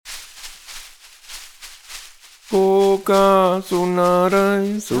Koka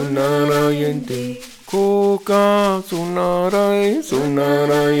sunarai sunarayanti. Koka sunarai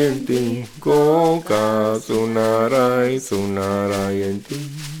sunarayanti. Koka sunarai sunarayanti.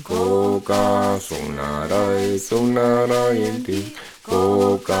 Koka sunarai sunarayanti.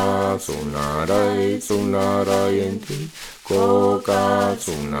 Koka sunarai sunarayanti. Koka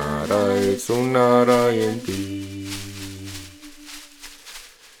sunarai sunarayanti.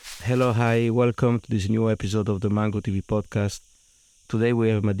 Hello, hi, welcome to this new episode of the Mango TV podcast. Today we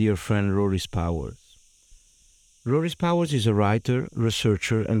have my dear friend Rory Spowers. Rory Spowers is a writer,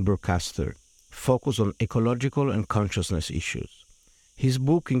 researcher, and broadcaster focused on ecological and consciousness issues. His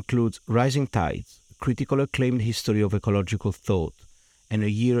book includes Rising Tides, a critical acclaimed history of ecological thought, and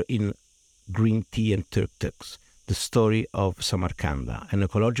A Year in Green Tea and Tuk-Tuks, the story of Samarkanda, an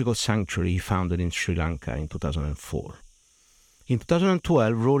ecological sanctuary he founded in Sri Lanka in 2004. In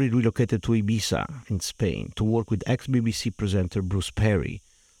 2012, Rory relocated to Ibiza in Spain to work with ex-BBC presenter Bruce Perry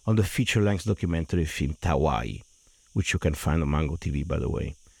on the feature-length documentary film Tawai, which you can find on Mango TV, by the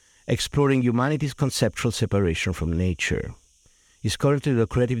way, exploring humanity's conceptual separation from nature. He's currently the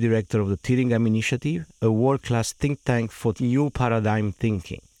creative director of the Tillingham Initiative, a world-class think tank for new paradigm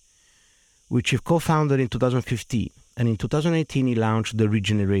thinking, which he co-founded in 2015. And in 2018, he launched the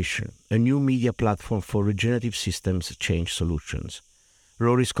Regenerative, a new media platform for regenerative systems change solutions.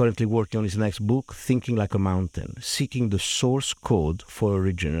 Rory is currently working on his next book, Thinking Like a Mountain, seeking the source code for a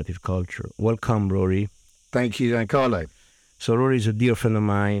regenerative culture. Welcome, Rory. Thank you, Giancarlo. So Rory is a dear friend of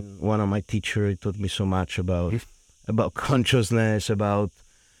mine, one of my teachers. He taught me so much about consciousness, about,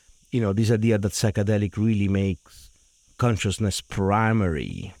 this idea that psychedelic really makes consciousness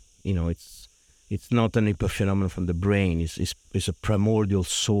primary. It's not an epiphenomenon from the brain. It's a primordial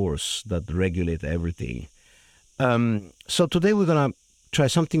source that regulates everything. So today we're going to try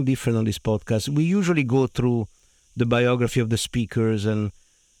something different on this podcast. We usually go through the biography of the speakers, and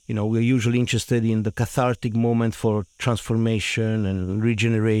we're usually interested in the cathartic moment for transformation and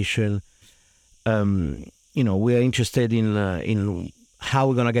regeneration. We're interested in how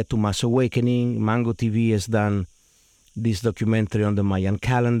we're going to get to mass awakening. Mango TV has done this documentary on the Mayan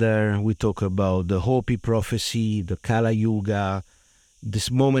calendar. We talk about the Hopi prophecy, the Kala Yuga, this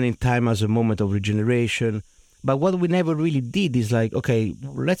moment in time as a moment of regeneration. But what we never really did is okay,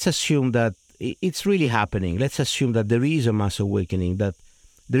 let's assume that it's really happening. Let's assume that there is a mass awakening, that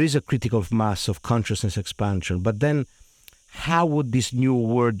there is a critical mass of consciousness expansion. But then how would this new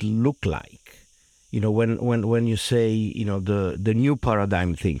world look like? When you say, the new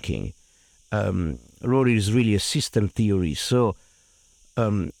paradigm thinking, Rory is really a system theory. So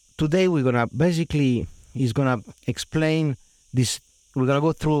today he's going to explain this. We're going to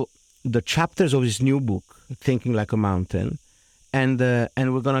go through the chapters of his new book, Thinking Like a Mountain, and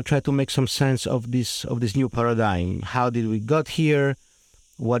we're going to try to make some sense of this new paradigm. How did we got here?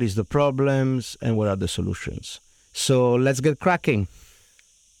 What is the problems? And what are the solutions? So let's get cracking.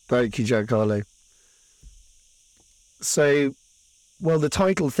 Thank you, Giancarlo. So, the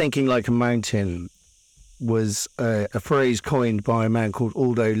title Thinking Like a Mountain was a phrase coined by a man called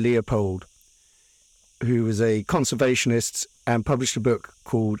Aldo Leopold, who was a conservationist and published a book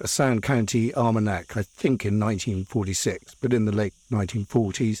called A Sound County Almanac, I think in 1946, but in the late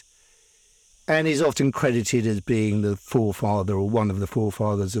 1940s. And he's often credited as being the forefather or one of the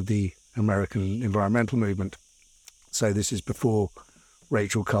forefathers of the American environmental movement. So this is before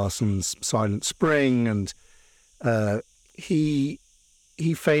Rachel Carson's Silent Spring, and he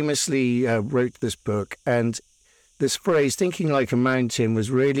famously wrote this book, and this phrase, thinking like a mountain,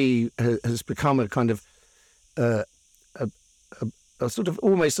 was really has become a kind of a sort of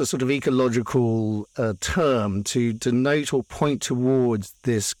almost a sort of ecological term to denote or point towards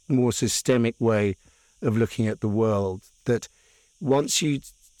this more systemic way of looking at the world, that once you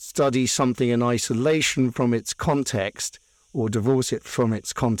study something in isolation from its context or divorce it from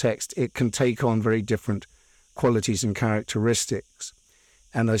its context, it can take on very different qualities and characteristics.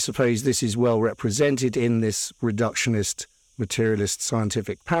 And I suppose this is well represented in this reductionist, materialist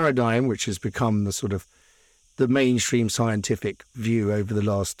scientific paradigm, which has become the sort of the mainstream scientific view over the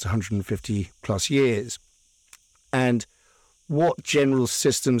last 150 plus years. And what general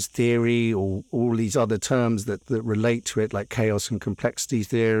systems theory or all these other terms that relate to it, like chaos and complexity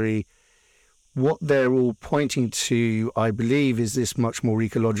theory, what they're all pointing to, I believe, is this much more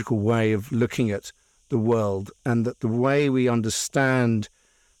ecological way of looking at the world, and that the way we understand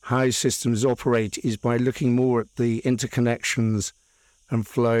how systems operate is by looking more at the interconnections and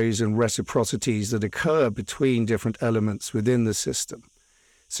flows and reciprocities that occur between different elements within the system.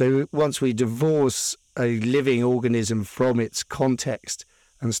 So once we divorce a living organism from its context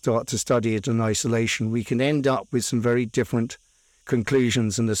and start to study it in isolation, we can end up with some very different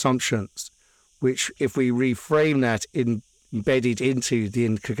conclusions and assumptions, which if we reframe that embedded into the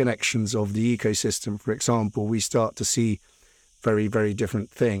interconnections of the ecosystem, for example, we start to see very, very different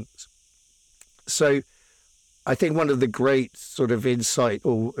things. So I think one of the great sort of insight,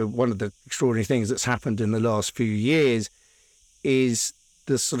 or one of the extraordinary things that's happened in the last few years, is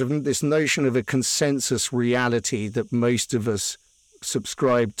this notion of a consensus reality that most of us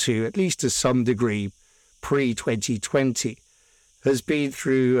subscribe to, at least to some degree, pre-2020, has been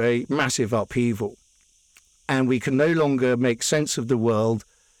through a massive upheaval. And we can no longer make sense of the world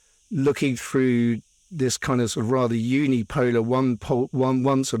looking through this kind of sort of rather unipolar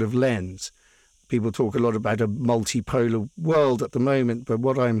one sort of lens. People talk a lot about a multipolar world at the moment, but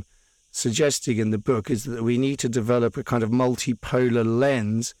what I'm suggesting in the book is that we need to develop a kind of multipolar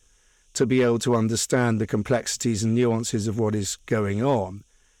lens to be able to understand the complexities and nuances of what is going on.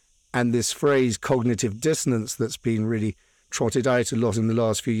 And this phrase cognitive dissonance that's been really trotted out a lot in the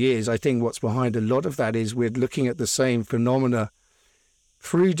last few years, I think what's behind a lot of that is we're looking at the same phenomena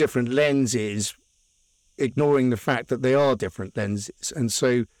through different lenses, ignoring the fact that they are different lenses. And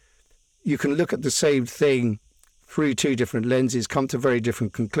so you can look at the same thing through two different lenses, come to very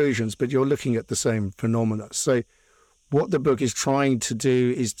different conclusions, but you're looking at the same phenomena. So what the book is trying to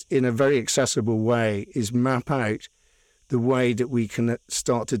do is, in a very accessible way, is map out the way that we can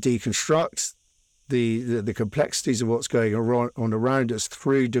start to deconstruct the complexities of what's going on around us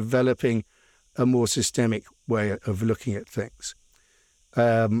through developing a more systemic way of looking at things.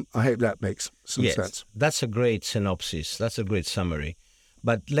 I hope that makes some sense. That's a great synopsis. That's a great summary.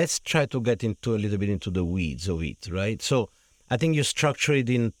 But let's try to get into a little bit into the weeds of it, right? So I think you structure it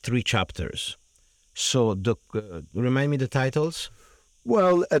in 3 chapters. So remind me the titles.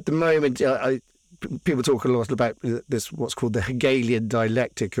 Well, at the moment, people talk a lot about this, what's called the Hegelian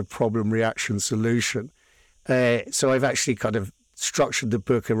dialectic of problem, reaction, solution. So I've actually kind of structured the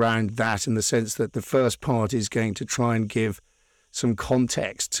book around that, in the sense that the first part is going to try and give some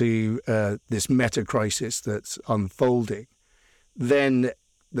context to this meta-crisis that's unfolding. Then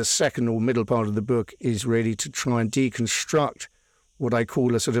the second or middle part of the book is really to try and deconstruct what I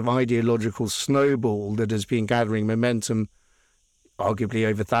call a sort of ideological snowball that has been gathering momentum, arguably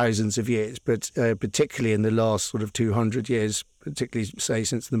over thousands of years, but particularly in the last sort of 200 years, particularly, say,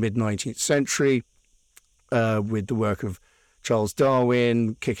 since the mid-19th century, with the work of Charles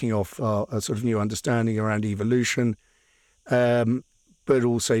Darwin kicking off a sort of new understanding around evolution. But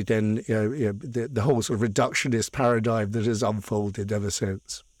also then the whole sort of reductionist paradigm that has unfolded ever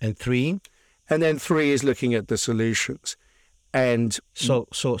since. And 3? And then 3 is looking at the solutions. And so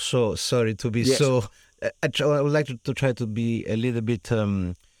sorry to be so. I would like to try to be a little bit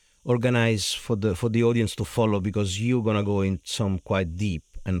organized for the audience to follow, because you're gonna go in some quite deep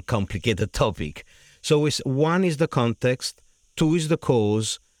and complicated topic. So 1 is the context, 2 is the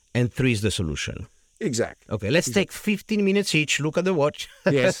cause, and 3 is the solution. Exactly. Okay, let's take 15 minutes each. Look at the watch.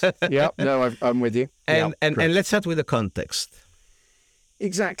 Yes. Yeah. No, I'm with you. And let's start with the context.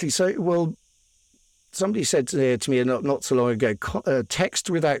 Exactly. So, well, somebody said to me not so long ago,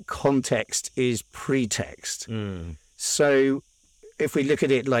 text without context is pretext. So if we look at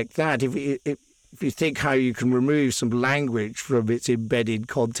it like that, if you think how you can remove some language from its embedded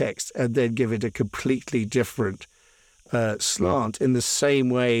context and then give it a completely different slant, in the same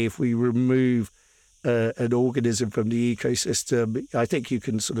way, if we remove an organism from the ecosystem, I think you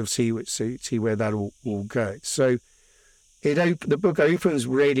can sort of see where that all goes. So the book opens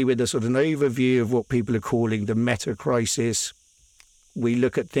really with a sort of an overview of what people are calling the meta-crisis. We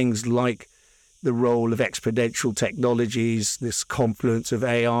look at things like the role of exponential technologies, this confluence of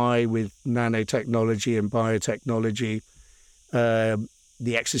AI with nanotechnology and biotechnology,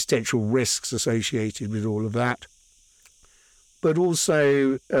 the existential risks associated with all of that, but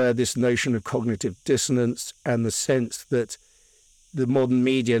also this notion of cognitive dissonance and the sense that the modern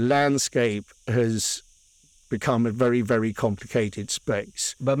media landscape has become a very, very complicated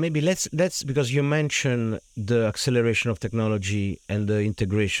space. But maybe let's because you mentioned the acceleration of technology and the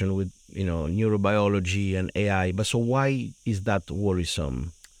integration with neurobiology and AI. But so why is that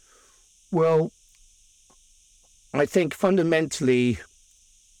worrisome? Well, I think fundamentally,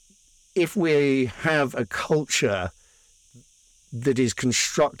 if we have a culture that is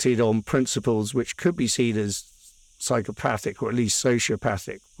constructed on principles which could be seen as psychopathic or at least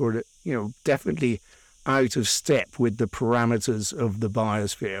sociopathic, or definitely out of step with the parameters of the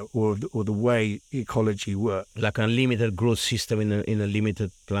biosphere or the way ecology works. Like an unlimited growth system in a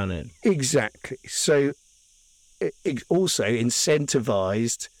limited planet. Exactly. So it also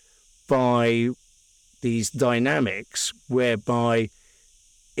incentivized by these dynamics whereby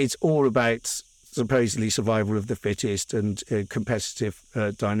it's all about supposedly survival of the fittest and competitive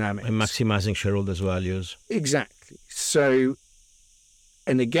dynamics. And maximizing shareholders' values. Exactly. So,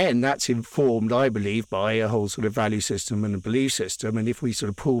 and again, that's informed, I believe, by a whole sort of value system and a belief system. And if we sort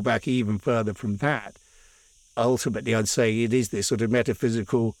of pull back even further from that, ultimately, I'd say it is this sort of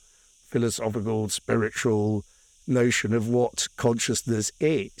metaphysical, philosophical, spiritual notion of what consciousness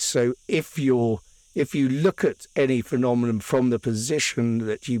is. So if you look at any phenomenon from the position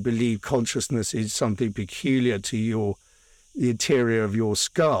that you believe consciousness is something peculiar to the interior of your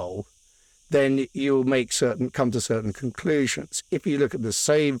skull, then you'll come to certain conclusions. If you look at the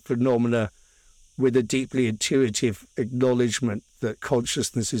same phenomena with a deeply intuitive acknowledgement that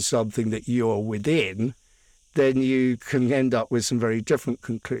consciousness is something that you're within, then you can end up with some very different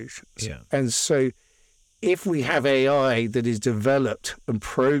conclusions. Yeah. And so if we have AI that is developed and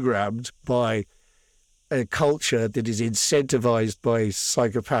programmed by a culture that is incentivized by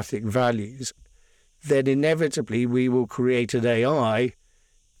psychopathic values, then inevitably we will create an AI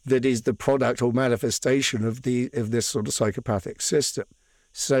that is the product or manifestation of this sort of psychopathic system.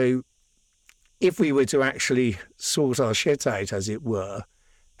 So if we were to actually sort our shit out, as it were,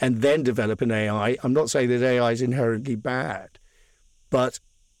 and then develop an AI, I'm not saying that AI is inherently bad, but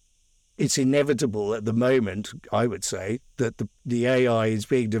it's inevitable at the moment, I would say, that the AI is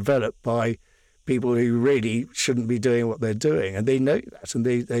being developed by people who really shouldn't be doing what they're doing. And they know that. And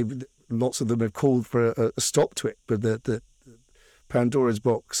they lots of them have called for a stop to it. But the Pandora's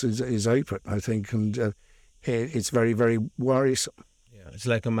box is open, I think, and it's very, very worrisome. Yeah, it's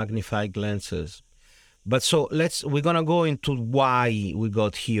like a magnified lenses. But so we're going to go into why we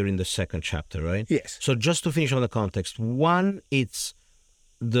got here in the second chapter, right? Yes. So just to finish on the context, one, it's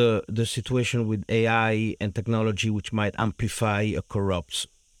the situation with AI and technology which might amplify a corrupt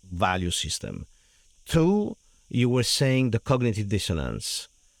value system. Two, you were saying the cognitive dissonance.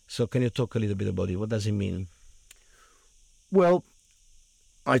 So can you talk a little bit about it? What does it mean? Well,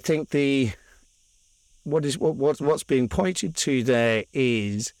 I think what's being pointed to there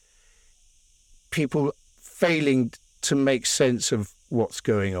is people failing to make sense of what's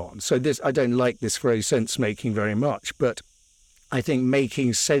going on. So I don't like this phrase sense making very much, but I think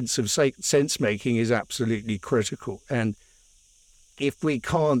making sense of sense making is absolutely critical. And if we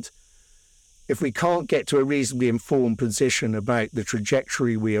can't get to a reasonably informed position about the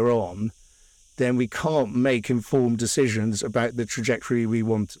trajectory we are on, then we can't make informed decisions about the trajectory we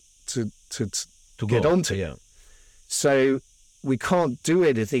want to get onto. Yeah. So we can't do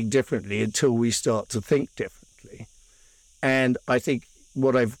anything differently until we start to think differently. And I think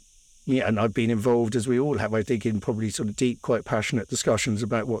and I've been involved, as we all have, I think, in probably sort of deep, quite passionate discussions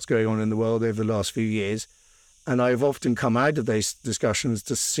about what's going on in the world over the last few years. And I've often come out of those discussions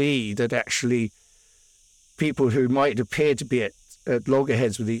to see that actually people who might appear to be at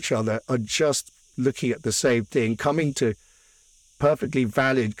loggerheads with each other are just looking at the same thing, coming to perfectly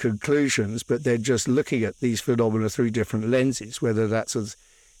valid conclusions, but they're just looking at these phenomena through different lenses, whether that's an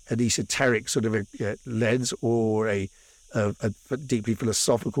esoteric sort of a lens or a deeply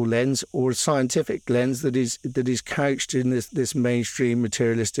philosophical lens or a scientific lens that is couched in this mainstream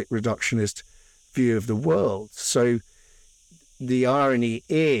materialistic reductionist view of the world. So the irony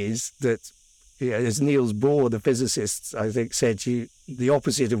is that, as Niels Bohr, the physicist, I think, said, the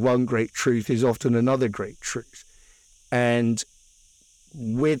opposite of one great truth is often another great truth. And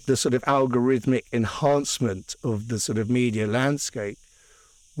with the sort of algorithmic enhancement of the sort of media landscape,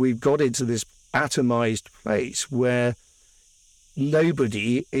 we've got into this atomized place where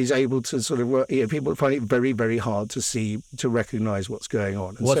nobody is able to sort of work. People find it very, very hard to recognize what's going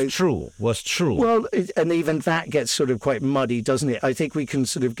on. And What's true? Well, and even that gets sort of quite muddy, doesn't it? I think we can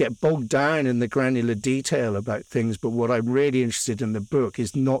sort of get bogged down in the granular detail about things, but what I'm really interested in the book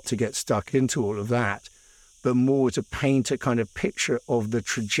is not to get stuck into all of that, but more to paint a kind of picture of the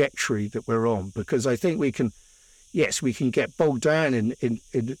trajectory that we're on. Because I think we can get bogged down in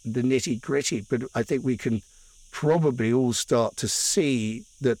the nitty gritty, but I think we can probably all start to see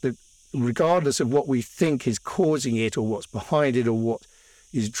that regardless of what we think is causing it or what's behind it or what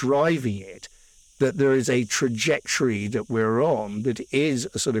is driving it, that there is a trajectory that we're on that is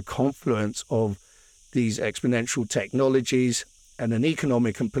a sort of confluence of these exponential technologies and an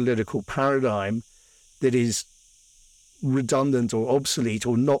economic and political paradigm that is redundant or obsolete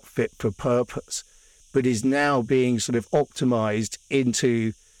or not fit for purpose, but is now being sort of optimized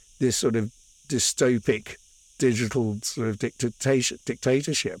into this sort of dystopic digital sort of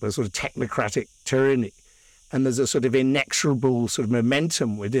dictatorship, a sort of technocratic tyranny. And there's a sort of inexorable sort of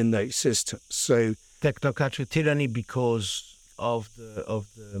momentum within those systems. So Technocratic tyranny because of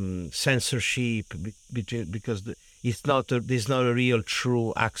the censorship, because there's not a real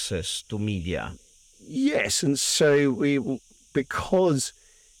true access to media. Yes, and so because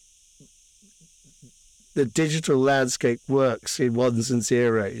the digital landscape works in ones and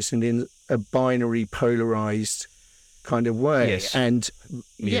zeros and in a binary polarized kind of way. Yes. And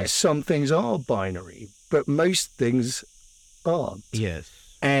yes, some things are binary, but most things aren't. Yes.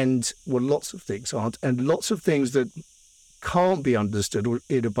 And lots of things aren't. And lots of things that can't be understood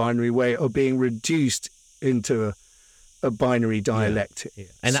in a binary way are being reduced into a binary dialectic. Yeah.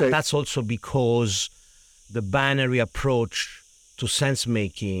 And So- that's also because the binary approach to sense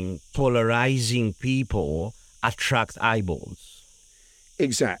making, polarizing people, attract eyeballs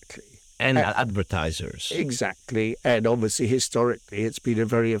Exactly. and advertisers. Exactly. And obviously, historically, it's been a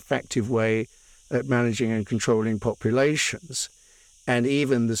very effective way at managing and controlling populations. And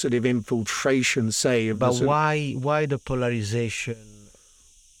even the sort of infiltration, say, of But the sort why the polarization?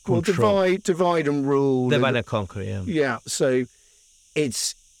 well, Control? divide and rule. Divide and conquer, yeah. Yeah. So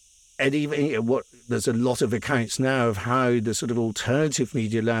it's, and even there's a lot of accounts now of how the sort of alternative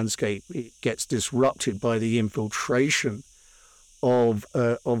media landscape gets disrupted by the infiltration of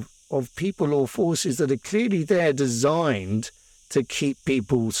people or forces that are clearly there designed to keep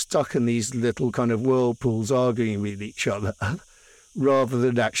people stuck in these little kind of whirlpools arguing with each other rather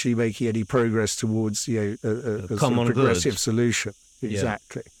than actually making any progress towards a sort Common of progressive good. solution.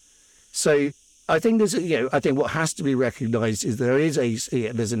 Exactly. So I think I think what has to be recognized is there's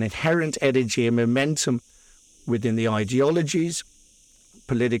an inherent energy and momentum within the ideologies,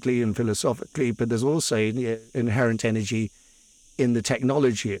 politically and philosophically, but there's also inherent energy in the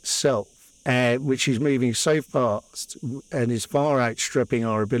technology itself, which is moving so fast and is far outstripping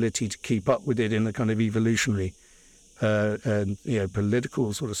our ability to keep up with it in a kind of evolutionary and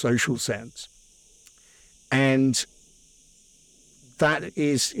political sort of social sense. And that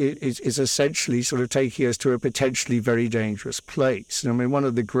is essentially sort of taking us to a potentially very dangerous place. And I mean, one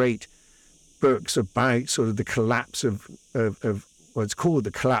of the great books about sort of the collapse of what's called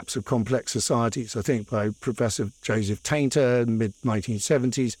the collapse of complex societies, I think, by Professor Joseph Tainter in the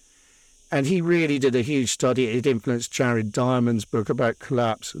mid-1970s. And he really did a huge study. It influenced Jared Diamond's book about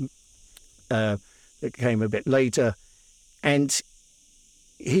collapse that came a bit later. And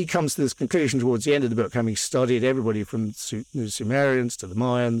he comes to this conclusion towards the end of the book, having studied everybody from the Sumerians to the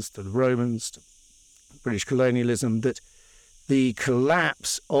Mayans to the Romans to British colonialism, that the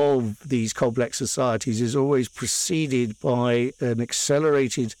collapse of these complex societies is always preceded by an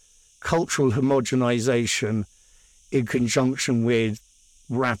accelerated cultural homogenization in conjunction with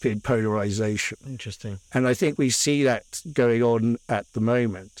rapid polarization. Interesting. And I think we see that going on at the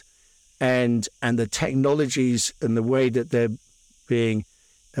moment. And the technologies and the way that they're being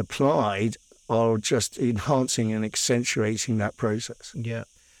applied are just enhancing and accentuating that process. Yeah.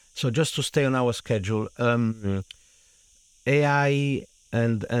 So just to stay on our schedule, AI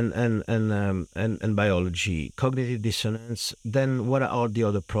and biology, cognitive dissonance. Then what are the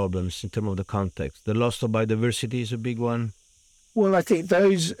other problems in terms of the context? The loss of biodiversity is a big one. Well, I think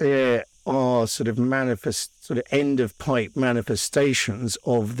those are sort of end of pipe manifestations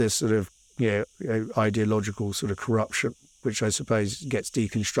of this sort of ideological sort of corruption, which I suppose gets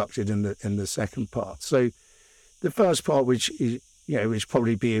deconstructed in the second part. So the first part, which is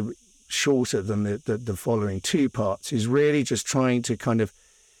probably be shorter than the following two parts, is really just trying to kind of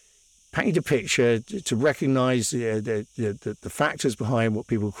paint a picture to recognize the factors behind what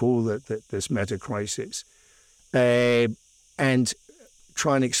people call this meta crisis, and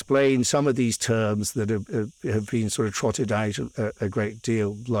try and explain some of these terms that have been sort of trotted out a great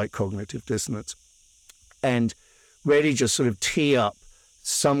deal, like cognitive dissonance, and really just sort of tee up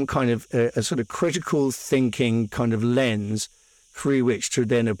some kind of a sort of critical thinking kind of lens through which to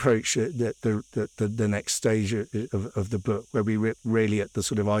then approach the next stage of the book, where we really at the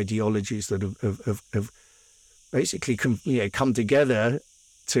sort of ideologies that have basically come together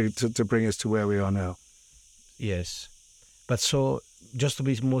to bring us to where we are now. Yes. But so just to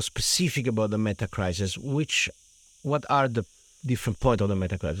be more specific about the meta crisis, what are the different points of the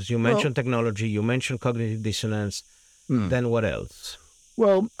meta crisis? You mentioned technology, you mentioned cognitive dissonance. Then what else?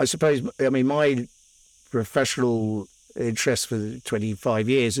 Well, I suppose, my professional interest for 25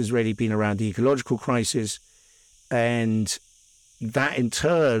 years has really been around the ecological crisis, and that in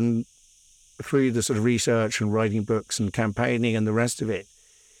turn, through the sort of research and writing books and campaigning and the rest of it,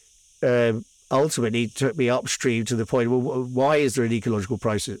 ultimately took me upstream to the point, well, why is there an ecological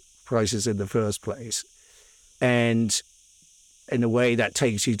crisis in the first place? And in a way that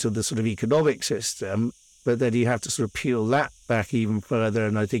takes you to the sort of economic system, but then you have to sort of peel that back even further,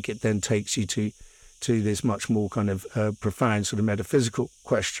 and I think it then takes you to this much more kind of profound sort of metaphysical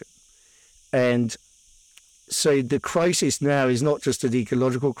question. And so the crisis now is not just an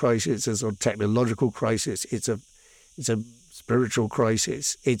ecological crisis, it's a technological crisis, it's a spiritual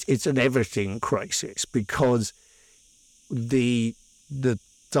crisis, it's an everything crisis, because the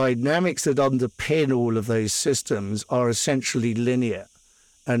dynamics that underpin all of those systems are essentially linear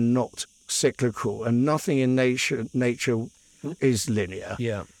and not cyclical, and nothing in nature is linear.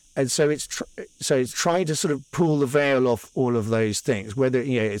 Yeah. And so it's trying to sort of pull the veil off all of those things, whether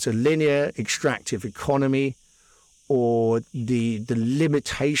it's a linear extractive economy or the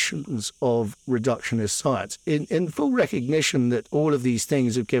limitations of reductionist science, in full recognition that all of these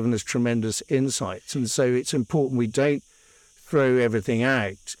things have given us tremendous insights. And so it's important we don't throw everything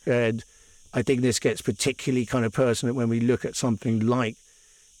out. And I think this gets particularly kind of pertinent when we look at something like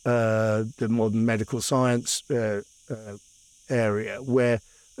the modern medical science area, where,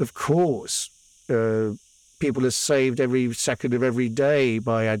 of course, people are saved every second of every day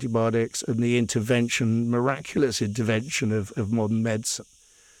by antibiotics and the miraculous intervention of modern medicine.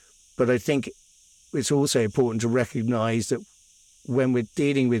 But I think it's also important to recognize that when we're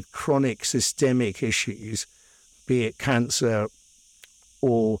dealing with chronic systemic issues, be it cancer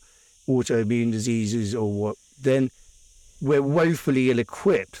or autoimmune diseases or what, then we're woefully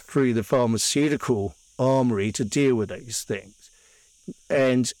ill-equipped through the pharmaceutical armory to deal with those things.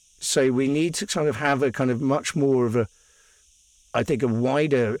 And so we need to kind of have a kind of much more of a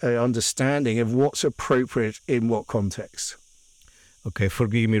wider understanding of what's appropriate in what context. Okay,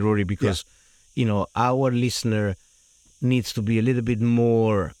 forgive me, Rory, because, our listener needs to be a little bit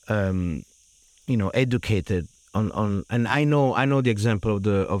more, educated on. And I know the example of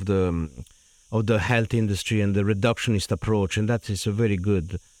the health industry and the reductionist approach, and that is a very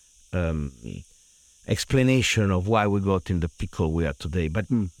good explanation of why we got in the pickle we are today. But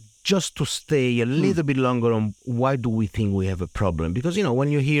just to stay a little bit longer on why do we think we have a problem? Because, when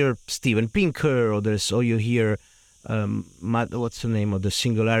you hear Steven Pinker or you hear, what's the name of the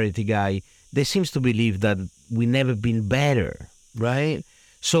singularity guy, they seems to believe that we never been better, right?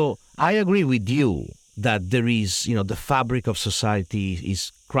 So I agree with you that there is, the fabric of society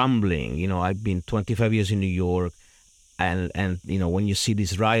is crumbling. I've been 25 years in New York, and when you see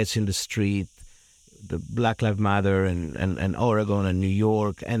these riots in the street, the Black Lives Matter and Oregon and New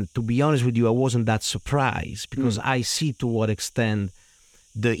York, and to be honest with you, I wasn't that surprised, because I see to what extent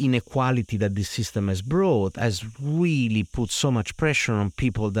the inequality that this system has brought has really put so much pressure on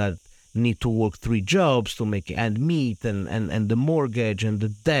people that need to work 3 jobs to make ends meet, and the mortgage and the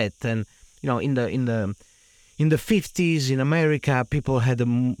debt. And in the 50s in America, people had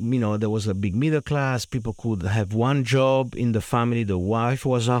there was a big middle class. People could have 1 job in the family. The wife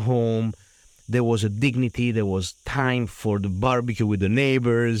was at home. There was a dignity. There was time for the barbecue with the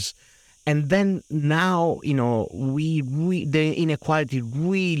neighbors. And then now, the inequality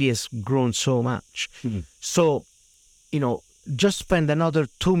really has grown so much. So, just spend another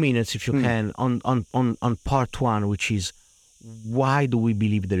 2 minutes, if you can, on part 1, which is, why do we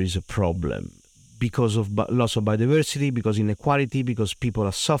believe there is a problem? Because of loss of biodiversity, because inequality, because people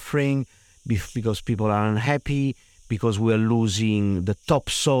are suffering, because people are unhappy, because we are losing the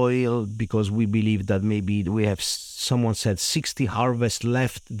topsoil, because we believe that maybe we have, someone said 60 harvests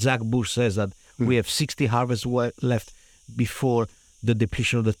left. Zach Bush says that we have 60 harvests left before the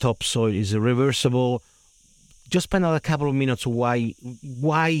depletion of the topsoil is irreversible. Just spend a couple of minutes why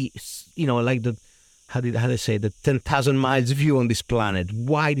like the, how they say, the 10,000 miles view on this planet,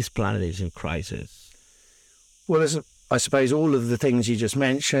 why this planet is in crisis. Well, I suppose all of the things you just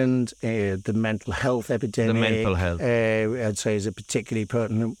mentioned, the mental health epidemic. The mental health. I'd say is a particularly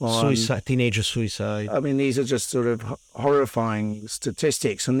pertinent one. Suicide, teenager suicide. I mean, these are just sort of horrifying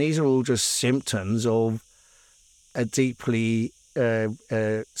statistics, and these are all just symptoms of a deeply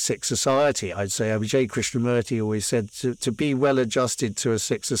sick society, I'd say. J. Krishnamurti always said to be well adjusted to a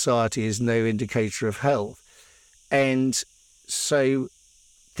sick society is no indicator of health. And so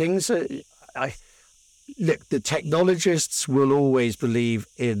things are... Look, the technologists will always believe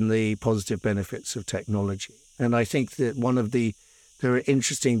in the positive benefits of technology. And I think that there are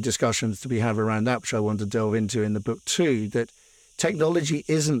interesting discussions to be had around that, which I want to delve into in the book too, that technology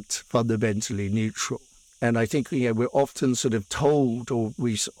isn't fundamentally neutral. And I think we're often sort of told, or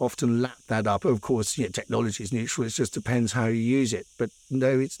we often lap that up. Of course, technology is neutral. It just depends how you use it. But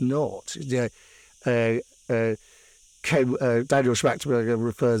no, it's not. Daniel Schmachtenberger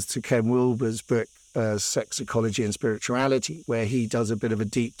refers to Ken Wilber's book, Sex, Ecology and Spirituality, where he does a bit of a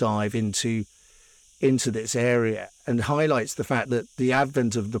deep dive into this area and highlights the fact that the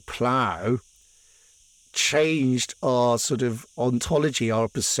advent of the plough changed our sort of ontology, our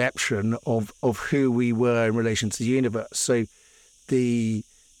perception of who we were in relation to the universe. So the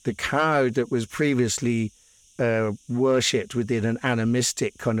cow that was previously worshipped within an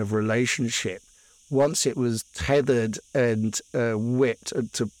animistic kind of relationship, once it was tethered and whipped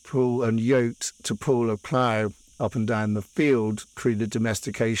to pull and yoked to pull a plough up and down the field through the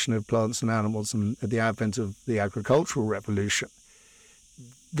domestication of plants and animals and the advent of the agricultural revolution,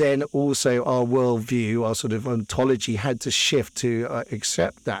 then also our worldview, our sort of ontology had to shift to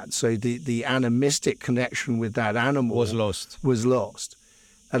accept that. So the animistic connection with that animal Was lost.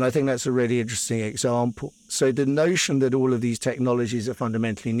 And I think that's a really interesting example. So the notion that all of these technologies are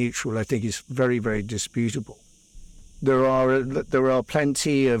fundamentally neutral, I think, is very, very disputable. There are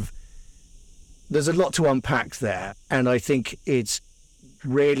plenty of... There's a lot to unpack there. And I think it's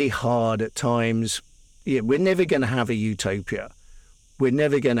really hard at times. Yeah, we're never going to have a utopia. We're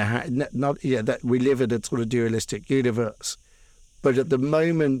never going to have... that we live in a sort of dualistic universe. But at the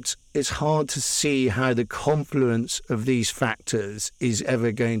moment, it's hard to see how the confluence of these factors is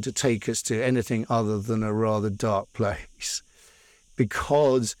ever going to take us to anything other than a rather dark place,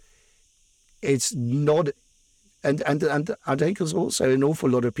 because it's not. And I think there's also an awful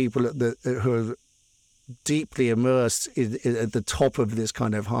lot of people who are deeply immersed at the top of this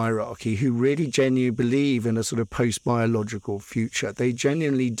kind of hierarchy who really genuinely believe in a sort of post-biological future. They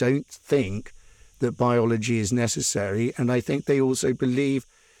genuinely don't think that biology is necessary, and I think they also believe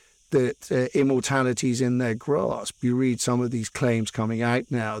that immortality is in their grasp. You read some of these claims coming out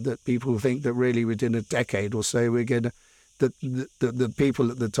now that people think that really within a decade or so the people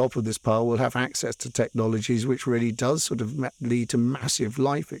at the top of this pile will have access to technologies which really does sort of lead to massive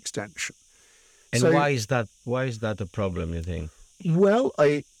life extension. And why is that a problem, you think? Well,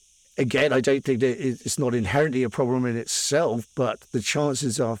 I don't think that it's not inherently a problem in itself, but the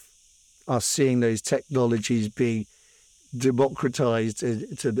chances of us seeing those technologies being democratized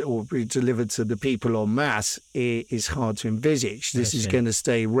or be delivered to the people en masse is hard to envisage. This is going to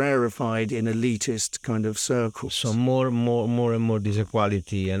stay rarefied in elitist kind of circles. So more and more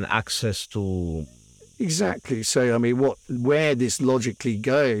disequality and access to... Exactly. So, I mean, where this logically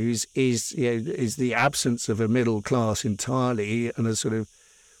goes is the absence of a middle class entirely, and a sort of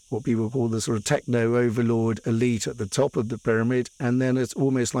what people call the sort of techno-overlord elite at the top of the pyramid, and then it's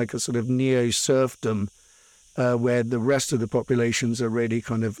almost like a sort of neo-serfdom where the rest of the populations are really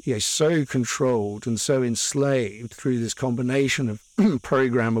kind of so controlled and so enslaved through this combination of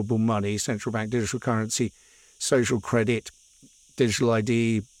programmable money, central bank digital currency, social credit, digital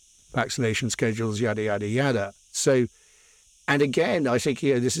ID, vaccination schedules, yada, yada, yada. So, and again, I think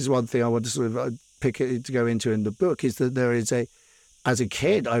this is one thing I want to sort of to go into in the book, is that there is as a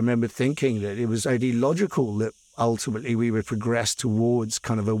kid, I remember thinking that it was only logical that ultimately we would progress towards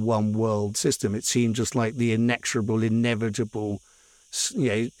kind of a one world system. It seemed just like the inexorable, inevitable,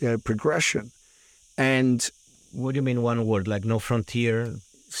 progression. And what do you mean one world? Like no frontier?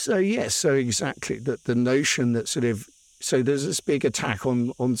 So yes, so exactly that the notion that so there's this big attack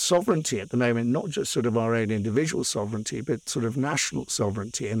on sovereignty at the moment, not just sort of our own individual sovereignty, but sort of national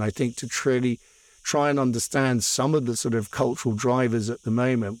sovereignty. And I think to truly try and understand some of the sort of cultural drivers at the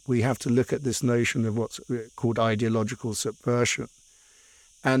moment, we have to look at this notion of what's called ideological subversion.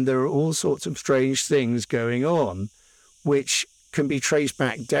 And there are all sorts of strange things going on, which can be traced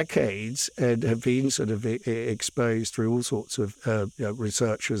back decades and have been sort of exposed through all sorts of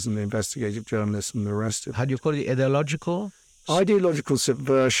researchers and investigative journalists and the rest of it. How do you call it? Ideological? Ideological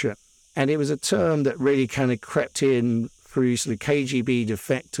subversion. And it was a term that really kind of crept in through sort of KGB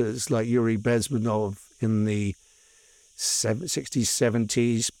defectors like Yuri Bezmenov in the 60s,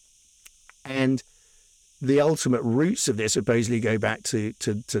 70s. And the ultimate roots of this supposedly go back to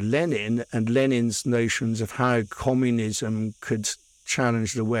Lenin and Lenin's notions of how communism could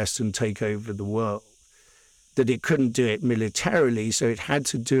challenge the West and take over the world. That it couldn't do it militarily, so it had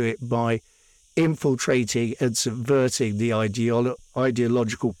to do it by infiltrating and subverting the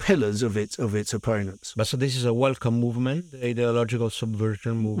ideological pillars of its opponents. But so this is a welcome movement, the ideological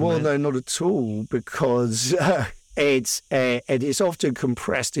subversion movement? Well, no, not at all, because it's often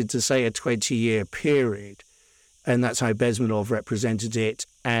compressed into, say, a 20-year period, and that's how Bezmenov represented it,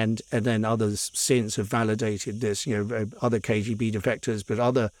 and then others since have validated this. Other KGB defectors, but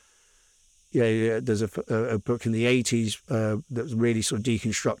other. There's a book in the 80s that was really sort of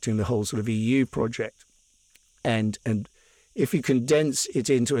deconstructing the whole sort of EU project. And if you condense it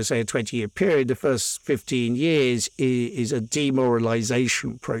into, a 20-year period, the first 15 years is a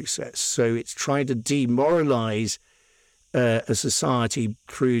demoralization process. So it's trying to demoralize a society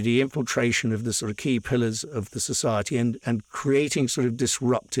through the infiltration of the sort of key pillars of the society and creating sort of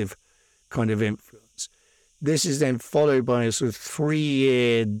disruptive kind of influence. This is then followed by a sort of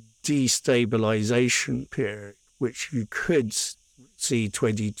 3-year destabilization period, which you could see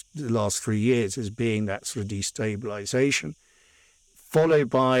the last 3 years as being that sort of destabilization, followed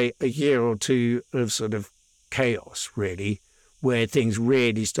by a year or two of sort of chaos, really, where things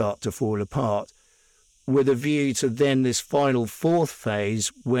really start to fall apart, with a view to then this final fourth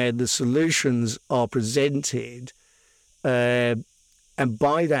phase where the solutions are presented. And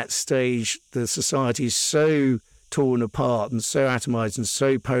by that stage, the society is so torn apart and so atomized and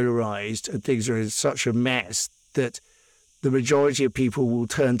so polarized, and things are in such a mess that the majority of people will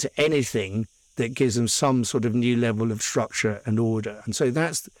turn to anything that gives them some sort of new level of structure and order. And so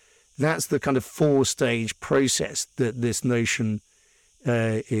that's the kind of 4-stage process that this notion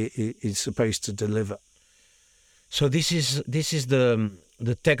is supposed to deliver. So this is the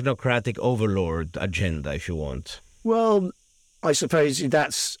technocratic overlord agenda, if you want. Well, I suppose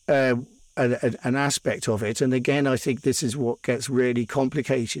that's an aspect of it. And again, I think this is what gets really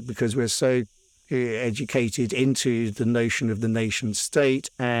complicated, because we're so educated into the notion of the nation state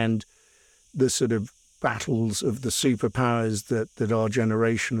and the sort of battles of the superpowers that our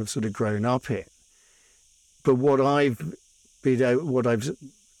generation have sort of grown up in. But what I've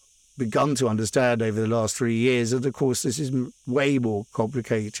begun to understand over the last 3 years is, of course, this is way more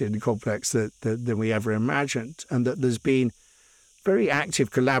complicated and complex than we ever imagined, and that there's been very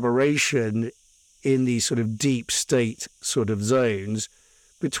active collaboration in these sort of deep state sort of zones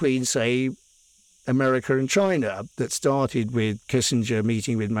between, say, America and China, that started with Kissinger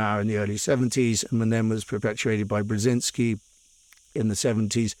meeting with Mao in the early 70s and then was perpetuated by Brzezinski in the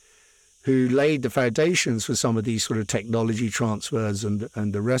 70s, who laid the foundations for some of these sort of technology transfers and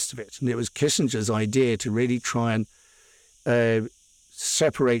the rest of it. And it was Kissinger's idea to really try and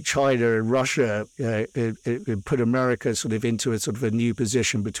separate China and Russia, put America sort of into a sort of a new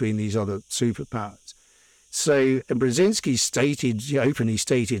position between these other superpowers. So Brzezinski's openly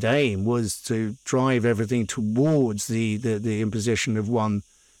stated aim was to drive everything towards the imposition of one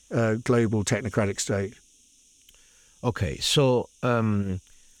global technocratic state. Okay, so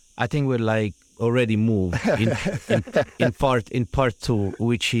I think we're like already moved in part 2,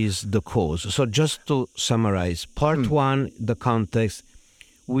 which is the cause. So just to summarize, part 1, the context,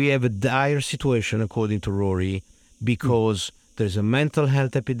 we have a dire situation, according to Rory, because there's a mental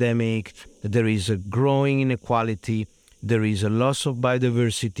health epidemic, there is a growing inequality, there is a loss of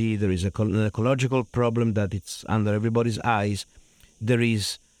biodiversity, there is an ecological problem that it's under everybody's eyes, there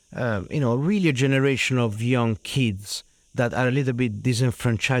is, really a generation of young kids that are a little bit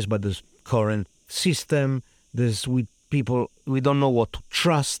disenfranchised by the current system. We don't know what to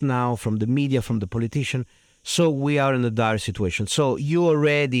trust now from the media, from the politician. So we are in a dire situation. So you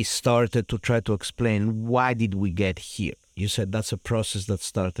already started to try to explain why did we get here. You said that's a process that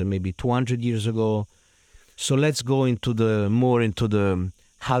started maybe 200 years ago. So let's go into the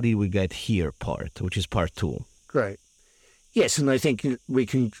how did we get here part, which is part 2. Great. Yes, and I think we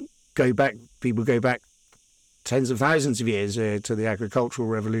can people go back tens of thousands of years to the agricultural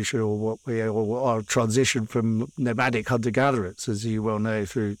revolution, or our transition from nomadic hunter-gatherers, as you well know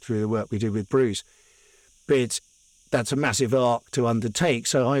through the work we did with Bruce. But that's a massive arc to undertake.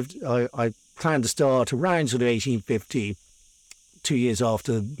 So I plan to start around sort of 1850, 2 years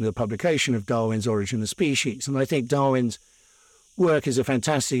after the publication of Darwin's Origin of Species. And I think Darwin's work is a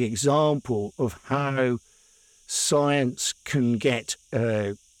fantastic example of how science can get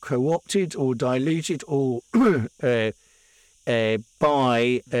co-opted or diluted or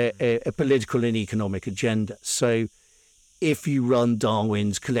by a political and economic agenda. So if you run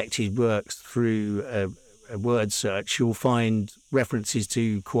Darwin's collected works through a word search, you'll find references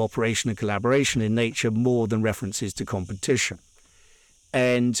to cooperation and collaboration in nature more than references to competition.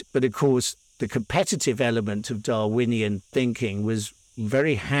 But of course, the competitive element of Darwinian thinking was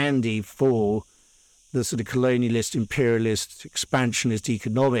very handy for the sort of colonialist, imperialist, expansionist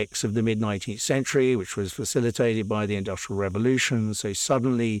economics of the mid-19th century, which was facilitated by the Industrial Revolution. So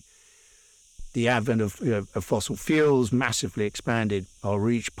suddenly the advent of fossil fuels massively expanded our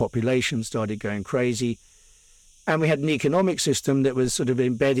reach, population started going crazy. And we had an economic system that was sort of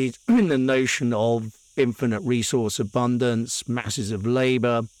embedded in the notion of infinite resource abundance, masses of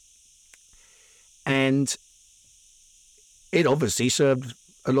labor. And it obviously served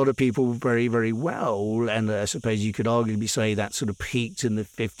a lot of people very, very well. And I suppose you could arguably say that sort of peaked in the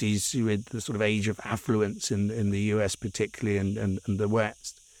 50s with the sort of age of affluence in the US particularly and the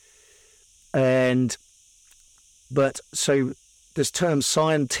West. But so this term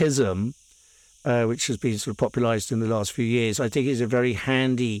scientism, which has been sort of popularized in the last few years, I think is a very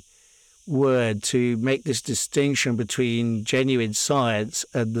handy word to make this distinction between genuine science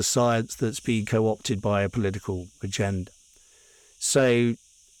and the science that's being co-opted by a political agenda. So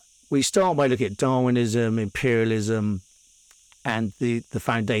we start by looking at Darwinism, imperialism, and the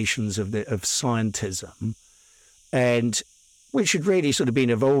foundations of scientism, and which had really sort of been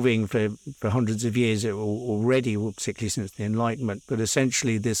evolving for hundreds of years already, particularly since the Enlightenment. But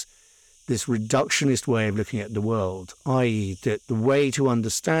essentially, this reductionist way of looking at the world, i.e., that the way to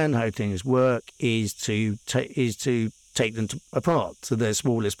understand how things work is to take them apart to their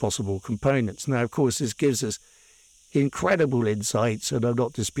smallest possible components. Now, of course, this gives us incredible insights, and I'm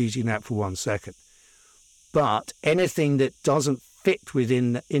not disputing that for 1 second. But anything that doesn't fit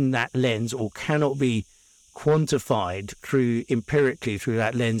within in that lens or cannot be quantified empirically through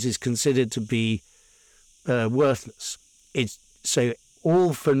that lens is considered to be worthless. So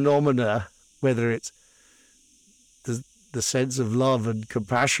all phenomena, whether it's the sense of love and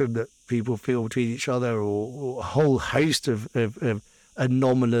compassion that people feel between each other, or a whole host of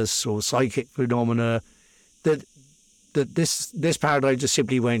anomalous or psychic phenomena, that this paradigm just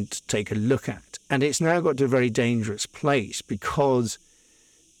simply won't take a look at. And it's now got to a very dangerous place because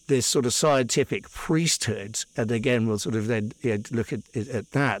this sort of scientific priesthood, and again we'll sort of then look at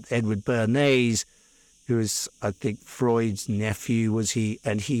that. Edward Bernays, who was, I think, Freud's nephew,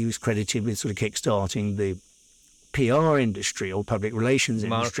 and he was credited with sort of kickstarting the PR industry or public relations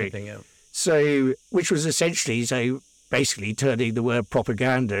industry. Marketing, yeah. So, which was essentially, basically turning the word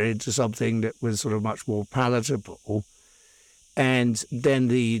propaganda into something that was sort of much more palatable. And then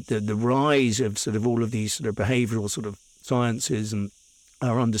the rise of sort of all of these sort of behavioral sort of sciences and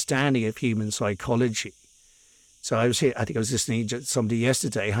our understanding of human psychology. So I think I was listening to somebody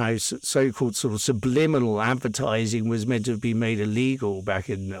yesterday how so-called sort of subliminal advertising was meant to be made illegal back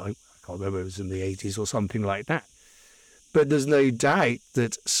in, I can't remember, it was in the 80s or something like that. But there's no doubt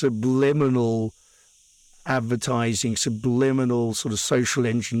that subliminal advertising, subliminal sort of social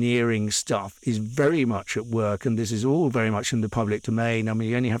engineering stuff is very much at work, and this is all very much in the public domain. I mean,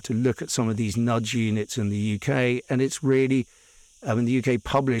 you only have to look at some of these nudge units in the UK, and it's really, the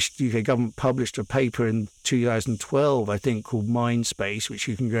UK government published a paper in 2012, I think, called Mindspace, which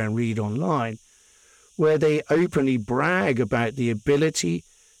you can go and read online, where they openly brag about the ability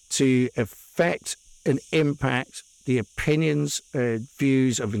to affect and impact the opinions and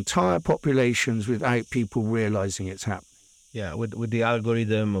views of entire populations without people realizing it's happening. Yeah, with the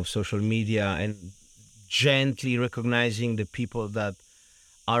algorithm of social media and gently recognizing the people that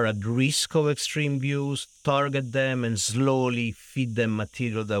are at risk of extreme views, target them and slowly feed them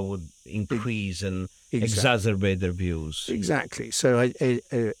material that would increase and exacerbate their views. Exactly. So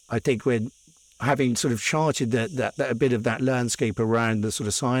I think when having sort of charted that a bit of that landscape around the sort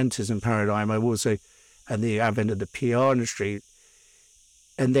of scientism paradigm, I also, and the advent of the PR industry,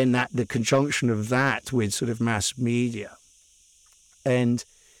 and then the conjunction of that with sort of mass media. And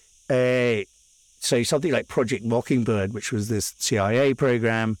so something like Project Mockingbird, which was this CIA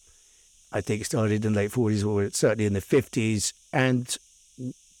program, I think it started in the late 40s or certainly in the 50s, and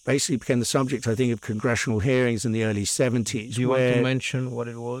basically became the subject, I think, of congressional hearings in the early 70s. Do you want to mention what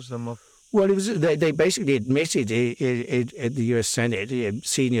it was? Well, it was they basically admitted in the U.S. Senate,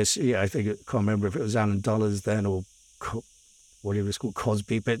 senior, I think, I can't remember if it was Alan Dulles then or what it was called,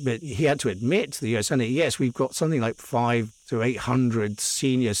 Cosby, but he had to admit to the U.S. Senate, yes, we've got something like 500 to 800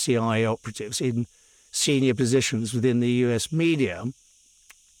 senior CIA operatives in senior positions within the U.S. media,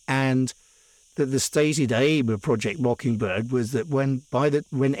 and that the stated aim of Project Mockingbird was that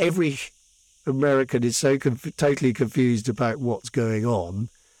when every American is so totally confused about what's going on,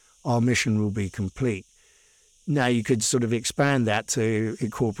 our mission will be complete. Now you could sort of expand that to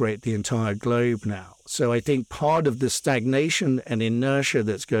incorporate the entire globe now. So I think part of the stagnation and inertia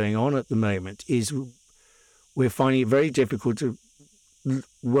that's going on at the moment is we're finding it very difficult to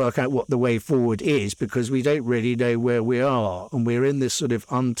work out what the way forward is because we don't really know where we are. And we're in this sort of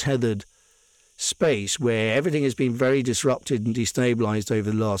untethered space where everything has been very disrupted and destabilized over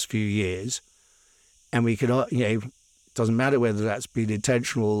the last few years. And we could, it doesn't matter whether that's been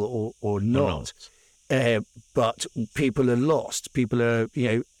intentional or not. But people are lost. People are,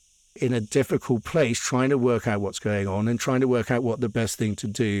 in a difficult place trying to work out what's going on and trying to work out what the best thing to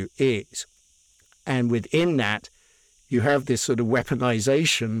do is. And within that, you have this sort of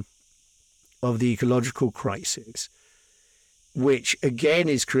weaponization of the ecological crisis, which again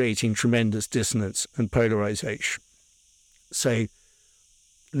is creating tremendous dissonance and polarization. So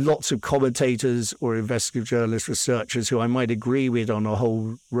lots of commentators or investigative journalists, researchers who I might agree with on a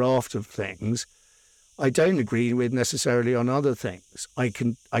whole raft of things, I don't agree with necessarily on other things. I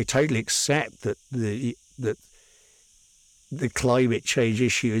totally accept that the climate change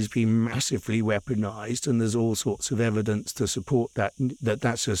issue has been massively weaponized, and there's all sorts of evidence to support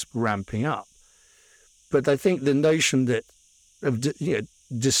that's just ramping up. But I think the notion that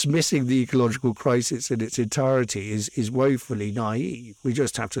dismissing the ecological crisis in its entirety is woefully naive. We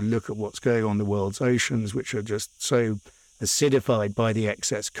just have to look at what's going on in the world's oceans, which are just so acidified by the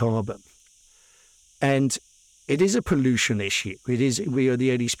excess carbon. And it is a pollution issue. We are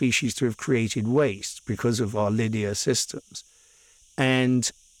the only species to have created waste because of our linear systems.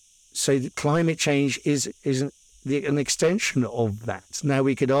 And so climate change is an extension of that. Now,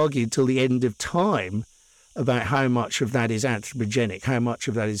 we could argue till the end of time about how much of that is anthropogenic, how much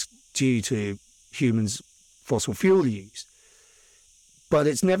of that is due to humans' fossil fuel use. But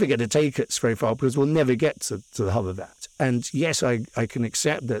it's never going to take us very far because we'll never get to the hub of that. And yes, I can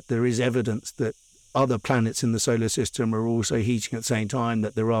accept that there is evidence that other planets in the solar system are also heating at the same time,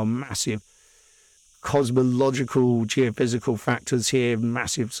 that there are massive cosmological, geophysical factors here,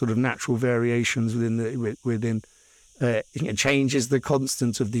 massive sort of natural variations within changes the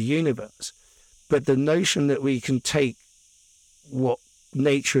constant of the universe. But the notion that we can take what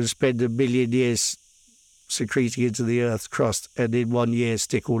nature has spent 1 billion years secreting into the Earth's crust and in 1 year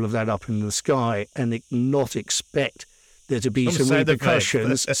stick all of that up in the sky and not expect there to be some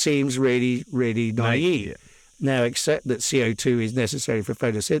repercussions seems really, really naive. Yeah. Now, accept that CO2 is necessary for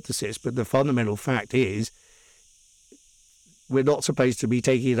photosynthesis, but the fundamental fact is we're not supposed to be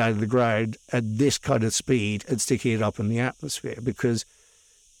taking it out of the ground at this kind of speed and sticking it up in the atmosphere, because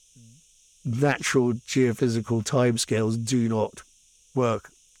natural geophysical timescales do not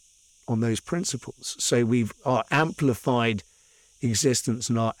work on those principles. So our amplified existence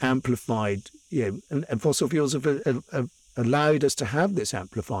and our amplified, and fossil fuels have allowed us to have this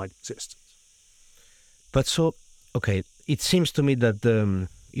amplified existence. But so, okay, it seems to me that the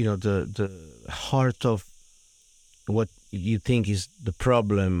heart of what you think is the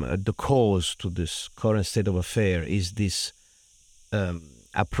problem, the cause to this current state of affair is this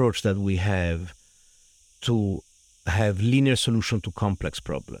approach that we have to have linear solution to complex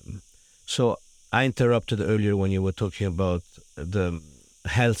problem. So I interrupted earlier when you were talking about the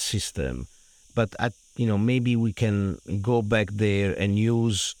health system, but maybe we can go back there and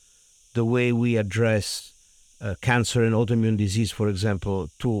use the way we address cancer and autoimmune disease, for example,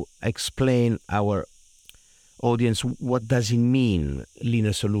 to explain our audience what does it mean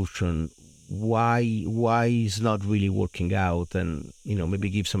linear solution, why it's not really working out, and maybe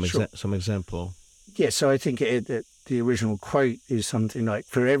give some example. Yeah, so I think the original quote is something like,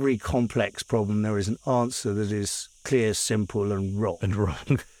 "For every complex problem, there is an answer that is clear, simple, and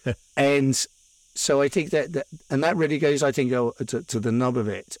wrong." And so I think that really goes, I think, to the nub of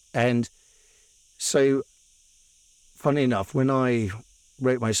it. And so, funny enough, when I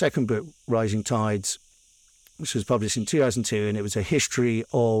wrote my second book, Rising Tides, which was published in 2002, and it was a history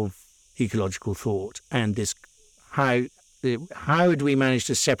of ecological thought and this how do we manage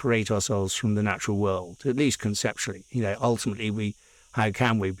to separate ourselves from the natural world, at least conceptually? Ultimately, how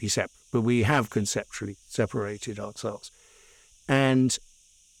can we be separate? But we have conceptually separated ourselves. And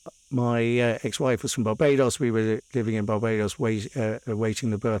my ex-wife was from Barbados. We were living in Barbados,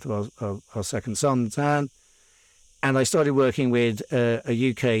 awaiting the birth of our second son, Dan. And I started working with a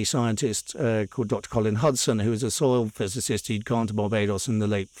UK scientist called Dr. Colin Hudson, who was a soil physicist. He'd gone to Barbados in the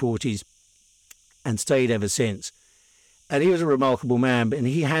late 40s and stayed ever since. And he was a remarkable man, and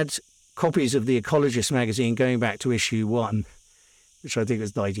he had copies of The Ecologist magazine going back to issue 1, which I think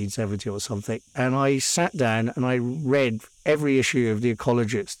was 1970 or something. And I sat down and I read every issue of The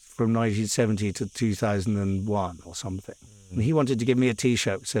Ecologist from 1970 to 2001 or something. And he wanted to give me a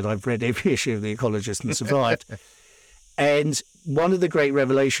T-shirt that said, "I've read every issue of The Ecologist and survived." And one of the great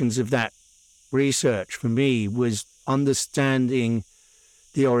revelations of that research for me was understanding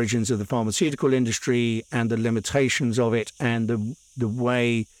the origins of the pharmaceutical industry and the limitations of it and the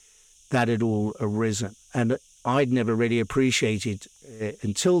way that had all arisen. And I'd never really appreciated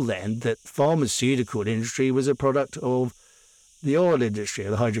until then that pharmaceutical industry was a product of the oil industry,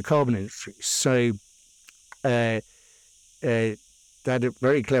 or the hydrocarbon industry. So that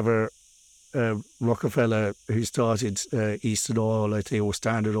very clever Rockefeller who started Eastern Oil, I think, or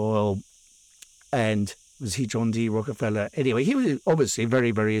Standard Oil, and was he John D. Rockefeller? Anyway, he was obviously a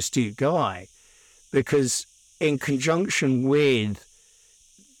very, very astute guy, because in conjunction with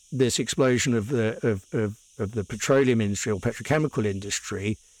this explosion of the petroleum industry or petrochemical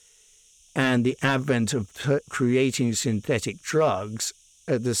industry and the advent of creating synthetic drugs,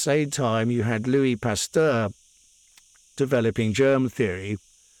 at the same time you had Louis Pasteur developing germ theory,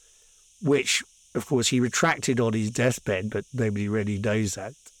 which, of course, he retracted on his deathbed, but nobody really knows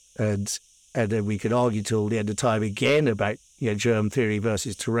that. And then we could argue till the end of time again about germ theory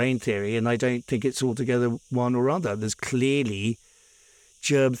versus terrain theory, and I don't think it's altogether one or other. There's clearly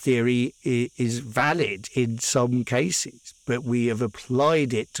germ theory is valid in some cases, but we have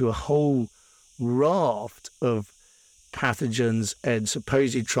applied it to a whole raft of pathogens and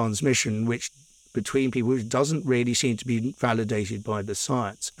supposed transmission, which between people, which doesn't really seem to be validated by the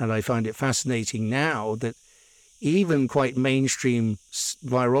science. And I find it fascinating now that even quite mainstream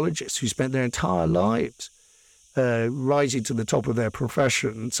virologists who spent their entire lives rising to the top of their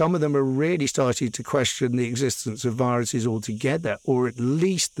profession, some of them are really starting to question the existence of viruses altogether, or at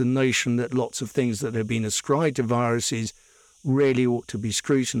least the notion that lots of things that have been ascribed to viruses really ought to be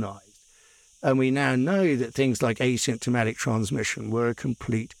scrutinized. And we now know that things like asymptomatic transmission were a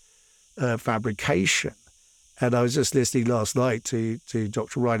complete fabrication. And I was just listening last night to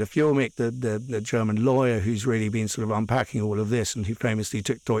Dr. Rainer Fjormik, the German lawyer who's really been sort of unpacking all of this, and who famously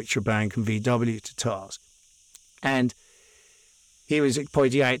took Deutsche Bank and VW to task. And he was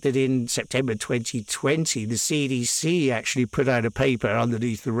pointing out that in September 2020, the CDC actually put out a paper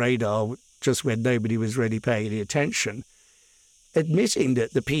underneath the radar just when nobody was really paying any attention, admitting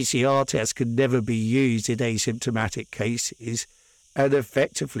that the PCR test could never be used in asymptomatic cases, and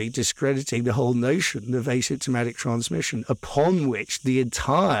effectively discrediting the whole notion of asymptomatic transmission, upon which the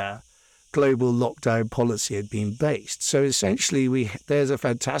entire global lockdown policy had been based. So essentially, there's a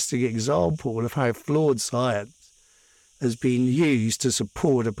fantastic example of how flawed science has been used to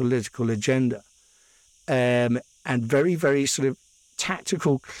support a political agenda, and very, very sort of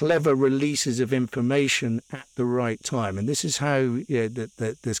tactical, clever releases of information at the right time. And this is how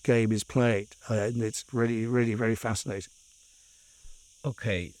this game is played. And it's really, really very fascinating.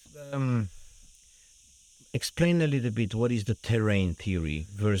 Okay. Explain a little bit what is the terrain theory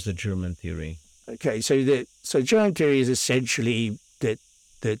versus the germ theory. Okay, so germ theory is essentially that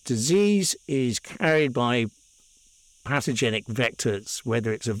the disease is carried by pathogenic vectors,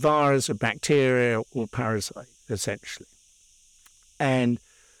 whether it's a virus, a bacteria, or parasite, essentially. And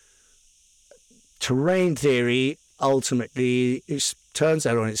terrain theory ultimately turns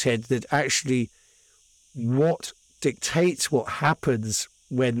out on its head that actually what dictates what happens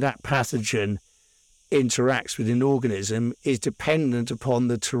when that pathogen interacts with an organism is dependent upon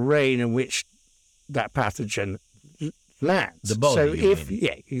the terrain in which that pathogen lands. The body,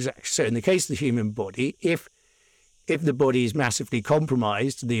 yeah, exactly. So in the case of the human body, if the body is massively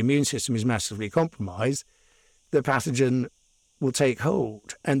compromised, the immune system is massively compromised, the pathogen will take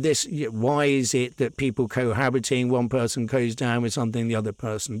hold. And this, why is it that people cohabiting, one person goes down with something, the other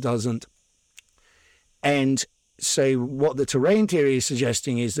person doesn't? And so what the terrain theory is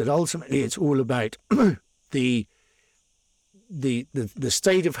suggesting is that ultimately it's all about the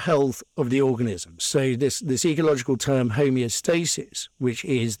state of health of the organism. So this ecological term homeostasis, which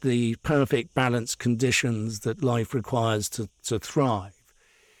is the perfect balanced conditions that life requires to thrive.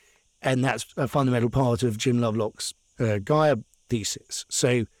 And that's a fundamental part of Jim Lovelock's Gaia thesis.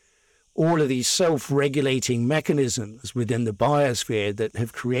 So all of these self-regulating mechanisms within the biosphere that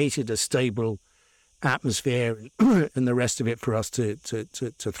have created a stable atmosphere and the rest of it for us to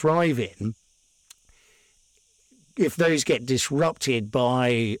thrive in, if those get disrupted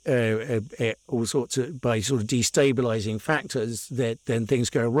by all sorts of destabilizing factors, then things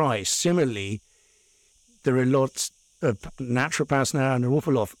go awry. Similarly, there are lots of naturopaths now and an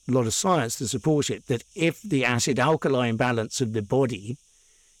awful lot of science to support it, that if the acid-alkaline balance of the body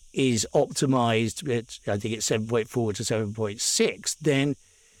is optimized at, I think it's 7.4 to 7.6, then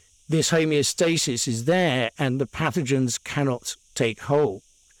this homeostasis is there and the pathogens cannot take hold.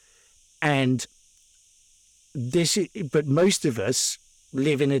 And but most of us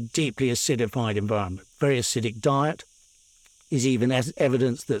live in a deeply acidified environment. Very acidic diet is even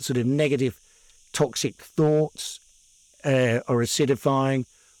evidence that sort of negative toxic thoughts are acidifying.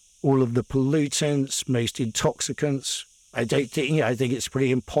 All of the pollutants, most intoxicants. I think it's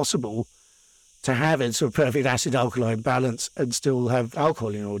pretty impossible to have a sort of perfect acid-alkaline balance and still have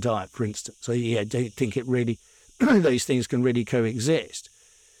alcohol in your diet, for instance. So I don't think it really, those things can really coexist.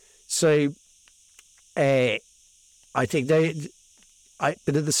 So I think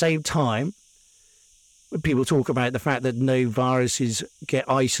but at the same time, when people talk about the fact that no viruses get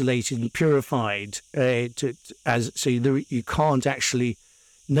isolated and purified, you can't actually,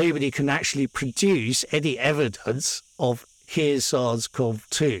 nobody can actually produce any evidence of here's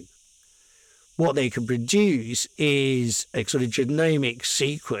SARS-CoV-2. What they can produce is a sort of genomic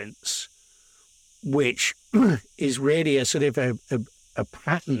sequence, which is really a sort of a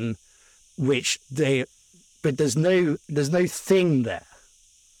pattern, but there's no thing there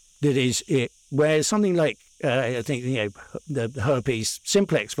that is it. Whereas something like I think the herpes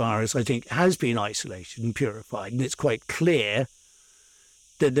simplex virus, I think, has been isolated and purified, and it's quite clear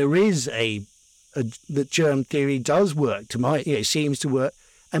that there is a that germ theory does work. It seems to work.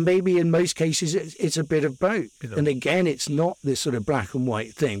 And maybe in most cases, it's a bit of both. And again, it's not this sort of black and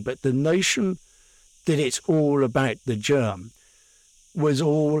white thing, but the notion that it's all about the germ was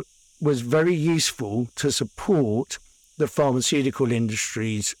very useful to support the pharmaceutical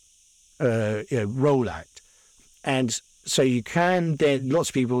industry's rollout. And so you can then,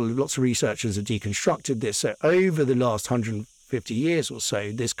 lots of researchers have deconstructed this. So over the last 150 years or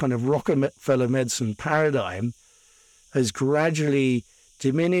so, this kind of Rockefeller medicine paradigm has gradually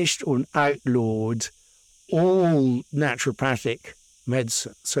diminished or outlawed all naturopathic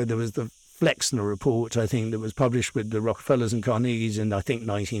medicine. So there was the Flexner report, I think, that was published with the Rockefellers and Carnegies in, I think,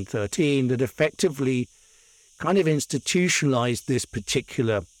 1913, that effectively kind of institutionalized this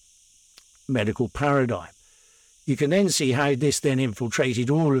particular medical paradigm. You can then see how this then infiltrated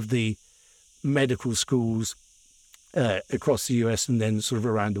all of the medical schools across the US and then sort of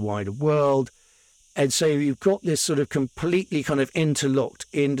around the wider world. And so you've got this sort of completely kind of interlocked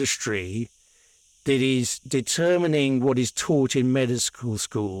industry that is determining what is taught in medical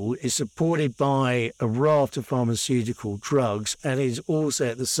school, is supported by a raft of pharmaceutical drugs, and is also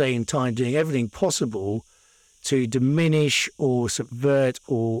at the same time doing everything possible to diminish or subvert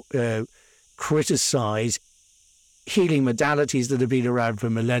or criticize healing modalities that have been around for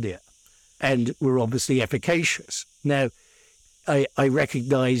millennia and were obviously efficacious. Now, I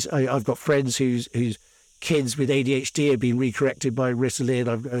recognize I've got friends whose kids with ADHD have been recorrected by Ritalin.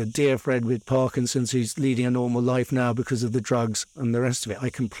 I've got a dear friend with Parkinson's who's leading a normal life now because of the drugs and the rest of it.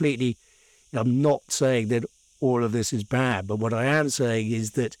 I'm not saying that all of this is bad, but what I am saying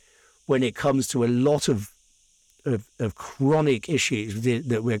is that when it comes to a lot of chronic issues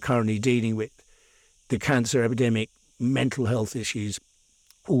that we're currently dealing with, the cancer epidemic, mental health issues,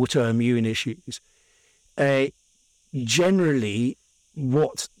 autoimmune issues, generally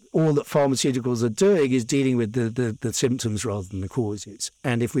what all that pharmaceuticals are doing is dealing with the symptoms rather than the causes.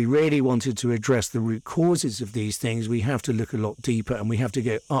 And if we really wanted to address the root causes of these things, we have to look a lot deeper and we have to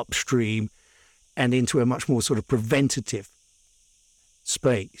go upstream and into a much more sort of preventative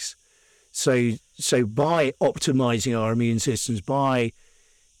space. So by optimizing our immune systems, so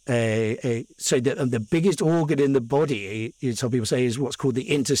the biggest organ in the body, some people say, is what's called the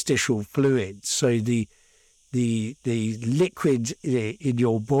interstitial fluid. So the liquid in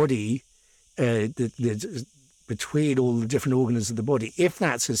your body, between all the different organs of the body, if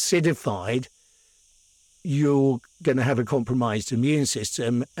that's acidified, you're going to have a compromised immune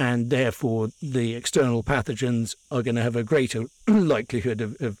system, and therefore the external pathogens are going to have a greater likelihood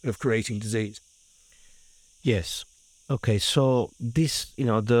of creating disease. Yes. Okay. So this,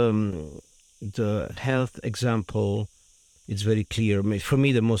 the health example, it's very clear. For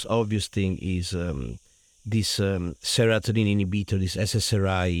me, the most obvious thing is this serotonin inhibitor, this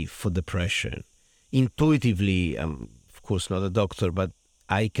SSRI for depression. Intuitively, of course, not a doctor, but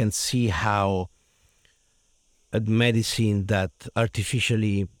I can see how a medicine that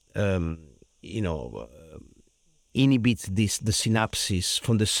artificially, inhibits the synapses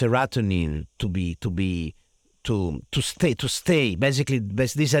from the serotonin to stay. Basically,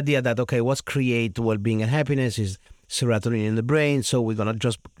 this idea that, okay, what's create well-being and happiness is serotonin in the brain, so we're gonna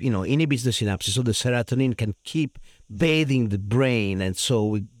just inhibit the synapses so the serotonin can keep bathing the brain, and so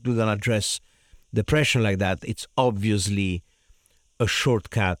we're gonna address depression like that. It's obviously a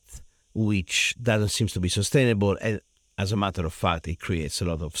shortcut which doesn't seem to be sustainable, and as a matter of fact, it creates a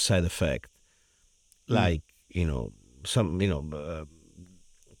lot of side effects, like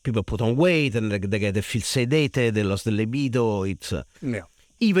people put on weight and they feel sedated, they lost the libido. It's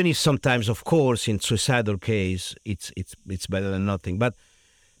even if sometimes, of course, in suicidal case, it's better than nothing. But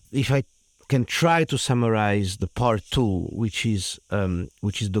if I can try to summarize the part two, which is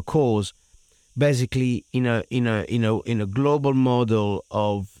the cause, basically in a global model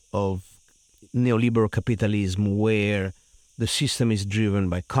of neoliberal capitalism where the system is driven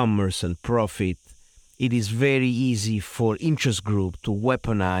by commerce and profit, it is very easy for interest groups to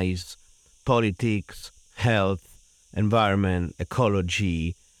weaponize politics, health, environment,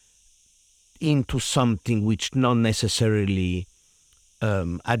 ecology into something which not necessarily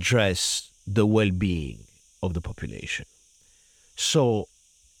address the well-being of the population. So,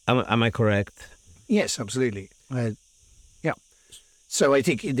 am I correct? Yes, absolutely. Yeah. So I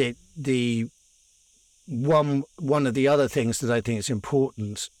think the one of the other things that I think is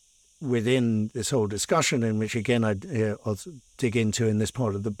important within this whole discussion, and which again I'll dig into in this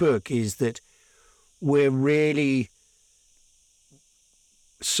part of the book, is that we're really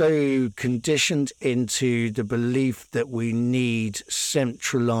so conditioned into the belief that we need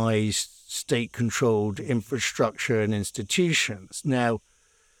centralized, state-controlled infrastructure and institutions. Now,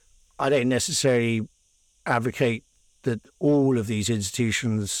 I don't necessarily advocate that all of these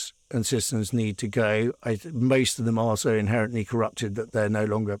institutions and systems need to go. Most of them are so inherently corrupted that they're no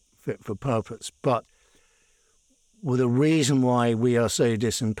longer fit for purpose. But the reason why we are so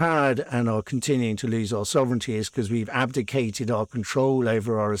disempowered and are continuing to lose our sovereignty is because we've abdicated our control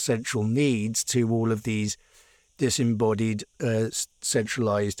over our essential needs to all of these disembodied,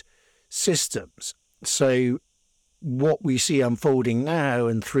 centralized systems. So what we see unfolding now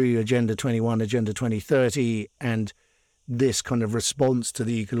and through Agenda 21, Agenda 2030, and this kind of response to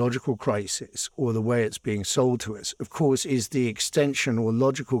the ecological crisis, or the way it's being sold to us, of course, is the extension or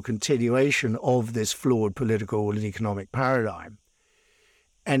logical continuation of this flawed political and economic paradigm.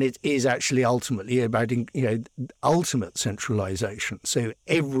 And it is actually ultimately about, ultimate centralization. So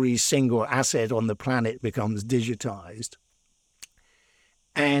every single asset on the planet becomes digitized.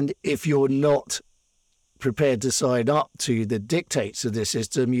 And if you're not prepared to sign up to the dictates of this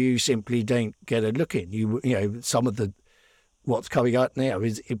system, you simply don't get a look in. Some of what's coming out now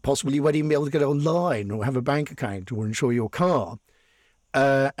is possibly you won't even be able to get online or have a bank account or insure your car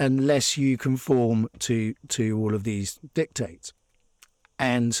unless you conform to all of these dictates,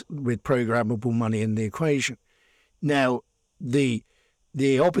 and with programmable money in the equation. Now, the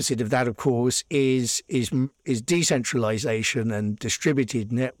opposite of that, of course, is decentralization and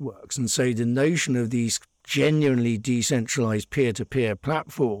distributed networks. And so the notion of these genuinely decentralized peer-to-peer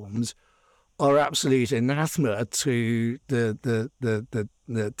platforms are absolute anathema to the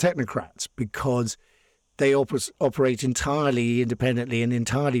technocrats, because they operate entirely independently and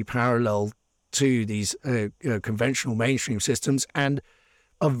entirely parallel to these conventional mainstream systems, and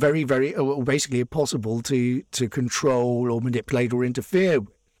are very, very basically impossible to control or manipulate or interfere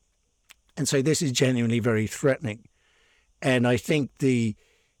with. And so this is genuinely very threatening. And I think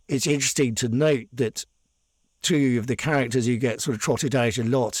it's interesting to note that two of the characters who get sort of trotted out a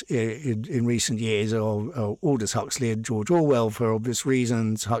lot in recent years are Aldous Huxley and George Orwell, for obvious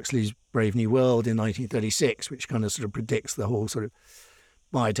reasons. Huxley's Brave New World in 1936, which kind of sort of predicts the whole sort of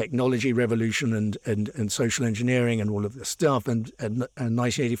biotechnology revolution and social engineering and all of this stuff, and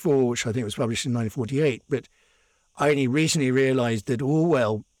 1984, which I think was published in 1948. But I only recently realised that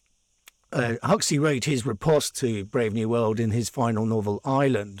Orwell, Huxley wrote his riposte to Brave New World in his final novel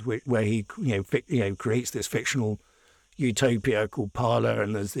Island, where he creates this fictional utopia called Parlour,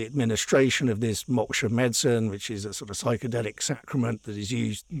 and there's the administration of this moksha medicine, which is a sort of psychedelic sacrament that is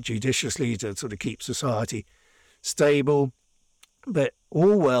used judiciously to sort of keep society stable. But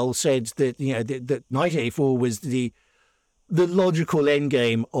Orwell said that that 1984 was the logical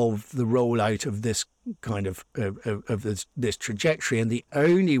endgame of the rollout of this kind of this trajectory, and the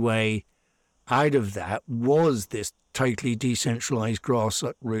only way out of that was this totally decentralized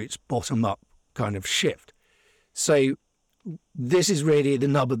grassroots bottom-up kind of shift. So this is really the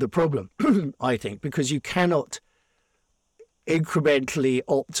nub of the problem, I think, because you cannot incrementally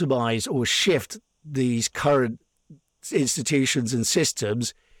optimize or shift these current institutions and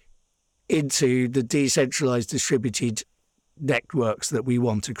systems into the decentralized distributed networks that we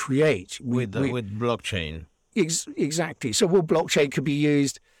want to create. With blockchain. Exactly. So blockchain could be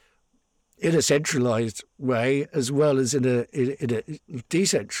used in a centralized way as well as in a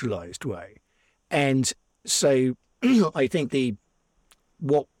decentralized way. And so I think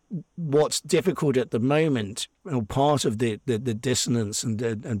what's difficult at the moment, or part of the dissonance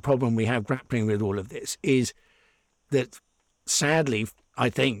and problem we have grappling with all of this, is that sadly, I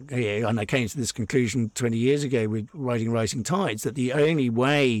think, and I came to this conclusion 20 years ago with writing Rising Tides, that the only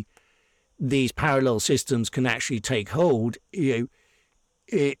way these parallel systems can actually take hold, it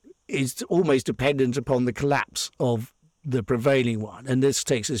is almost dependent upon the collapse of the prevailing one. And this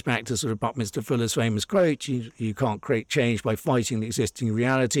takes us back to sort of Buckminster Fuller's famous quote, you can't create change by fighting the existing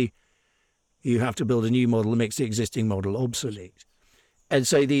reality. You have to build a new model that makes the existing model obsolete. And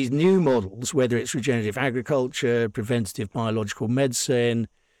so these new models, whether it's regenerative agriculture, preventative biological medicine,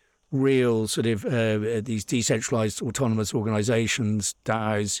 real sort of these decentralized autonomous organizations,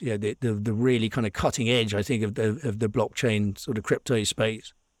 DAOs, the really kind of cutting edge, I think, of the blockchain sort of crypto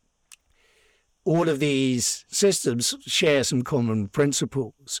space. All of these systems share some common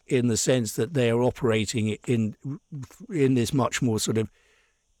principles in the sense that they are operating in this much more sort of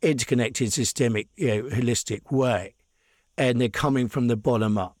interconnected, systemic, holistic way, and they're coming from the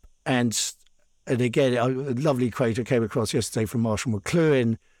bottom up. And again, a lovely quote I came across yesterday from Marshall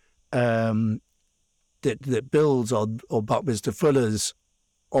McLuhan that builds on Buckminster Fuller's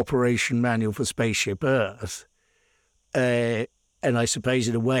Operation Manual for Spaceship Earth. And I suppose,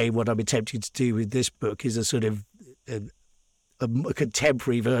 in a way, what I'm attempting to do with this book is a sort of a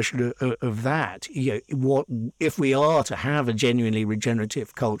contemporary version of that. What if we are to have a genuinely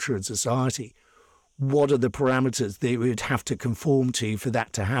regenerative culture and society? What are the parameters that we would have to conform to for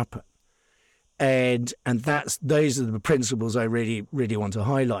that to happen? And those are the principles I really want to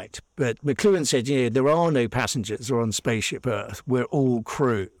highlight. But McLuhan said, there are no passengers on Spaceship Earth. We're all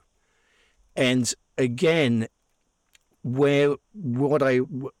crew. And again, what I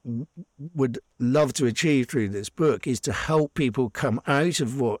would love to achieve through this book is to help people come out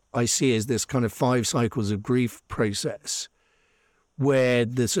of what I see as this kind of 5 cycles of grief process, where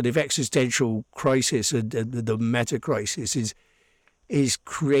the sort of existential crisis and the meta crisis is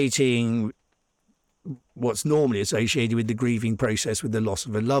creating what's normally associated with the grieving process with the loss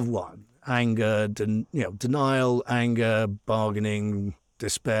of a loved one: anger, denial, anger, bargaining,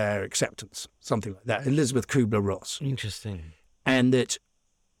 despair, acceptance, something like that. Elizabeth Kubler-Ross. Interesting. And that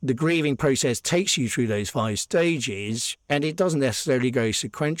the grieving process takes you through those 5 stages, and it doesn't necessarily go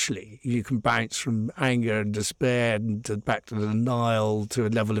sequentially. You can bounce from anger and despair and back to denial to a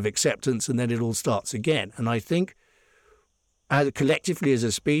level of acceptance, and then it all starts again. And I think collectively as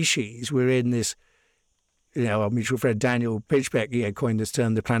a species, we're in this, our mutual friend Daniel Pitchbeck coined this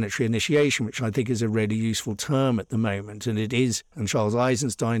term, the planetary initiation, which I think is a really useful term at the moment. And it is, and Charles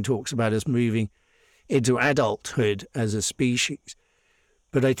Eisenstein talks about us moving into adulthood as a species.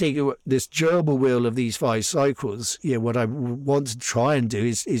 But I think this gerbil wheel of these 5 cycles, what I want to try and do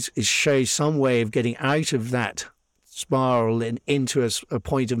is show some way of getting out of that spiral and into a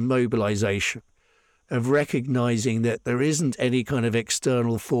point of mobilization, of recognizing that there isn't any kind of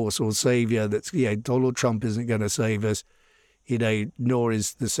external force or savior that's, Donald Trump isn't going to save us, nor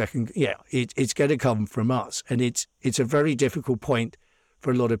is the second. It's going to come from us. And it's a very difficult point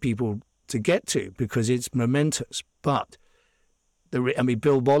for a lot of people to get to because it's momentous. But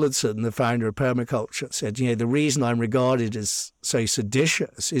Bill Bollinson, the founder of permaculture, said, the reason I'm regarded as so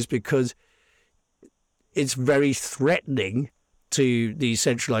seditious is because it's very threatening to these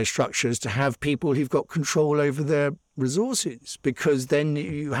centralized structures to have people who've got control over their resources, because then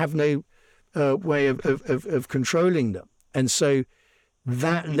you have no way of controlling them. And so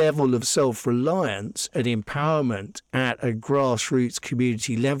that level of self-reliance and empowerment at a grassroots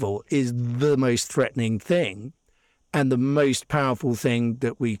community level is the most threatening thing and the most powerful thing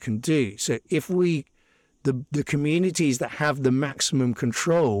that we can do. So if the communities that have the maximum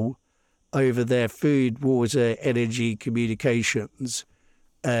control over their food, water, energy, communications,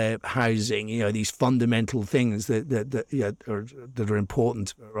 housing, these fundamental things that are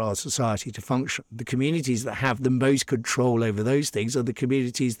important for our society to function. The communities that have the most control over those things are the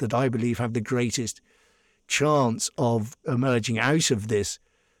communities that I believe have the greatest chance of emerging out of this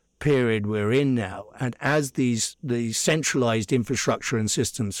period we're in now. And as the centralized infrastructure and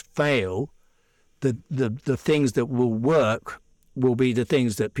systems fail, the things that will work will be the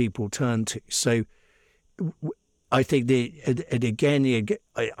things that people turn to. So I think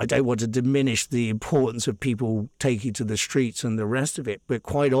I don't want to diminish the importance of people taking to the streets and the rest of it, but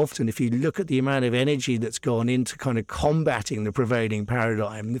quite often, if you look at the amount of energy that's gone into kind of combating the prevailing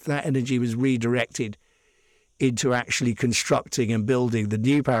paradigm, if that energy was redirected into actually constructing and building the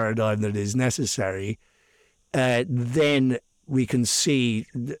new paradigm that is necessary, then we can see,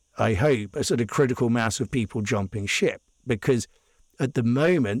 I hope, a sort of critical mass of people jumping ship. Because at the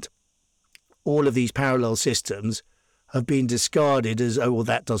moment, all of these parallel systems have been discarded as,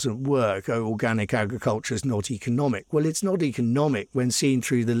 that doesn't work. Organic agriculture is not economic. Well, it's not economic when seen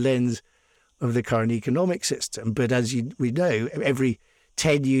through the lens of the current economic system. But as we know, every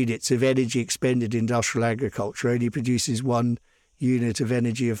 10 units of energy expended in industrial agriculture only produces 1 unit of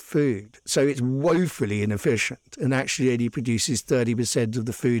energy of food. So it's woefully inefficient and actually only produces 30% of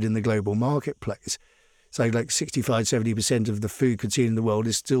the food in the global marketplace. So like 65-70% of the food consumed in the world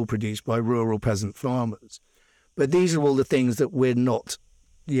is still produced by rural peasant farmers. But these are all the things that we're not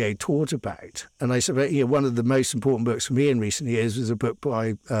taught about. And I suppose one of the most important books for me in recent years was a book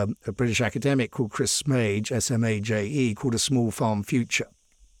by a British academic called Chris Smage, S-M-A-J-E, called A Small Farm Future.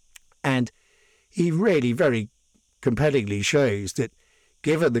 And he really very compellingly shows that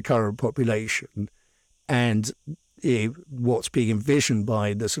given the current population and what's being envisioned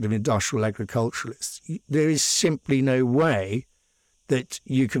by the sort of industrial agriculturalists, there is simply no way that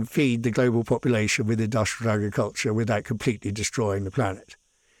you can feed the global population with industrial agriculture without completely destroying the planet.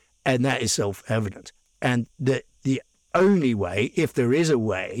 And that is self-evident. And the only way, if there is a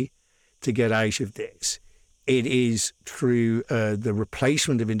way to get out of this, it is through the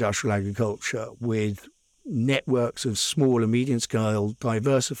replacement of industrial agriculture with networks of small and medium-scale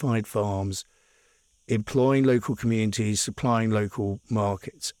diversified farms, employing local communities, supplying local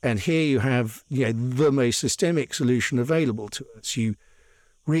markets. And here you have the most systemic solution available to us. You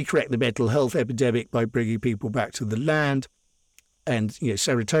recorrect the mental health epidemic by bringing people back to the land, and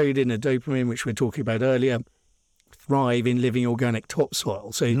serotonin and dopamine, which we were talking about earlier, thrive in living organic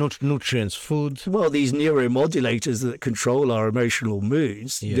topsoil. So nutrients, food. Well, these neuromodulators that control our emotional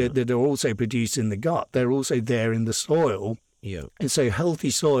moods, that are also produced in the gut, they're also there in the soil. Yeah. And so healthy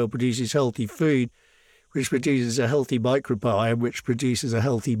soil produces healthy food, which produces a healthy microbiome, which produces a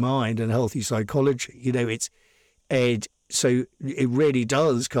healthy mind and healthy psychology. So it really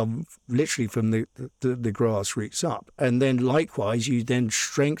does come literally from the grassroots up. And then likewise, you then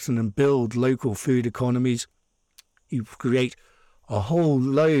strengthen and build local food economies. You create a whole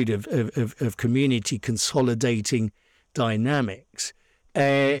load of community consolidating dynamics.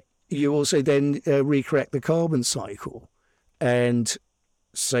 You also then recorrect the carbon cycle. And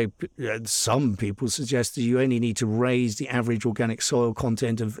so some people suggest that you only need to raise the average organic soil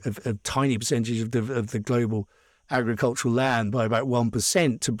content of a tiny percentage of the global agricultural land by about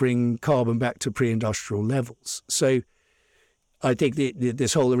 1% to bring carbon back to pre-industrial levels. So I think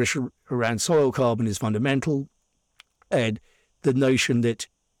this whole issue around soil carbon is fundamental. And the notion that,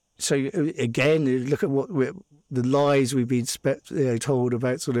 so again, look at the lies we've been told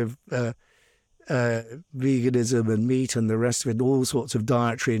about sort of veganism and meat and the rest of it, all sorts of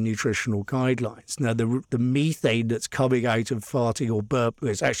dietary and nutritional guidelines. Now, the methane that's coming out of farting or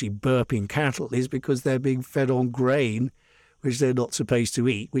it's actually burping cattle, is because they're being fed on grain, which they're not supposed to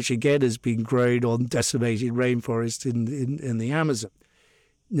eat, which again has been grown on decimated rainforest in the Amazon.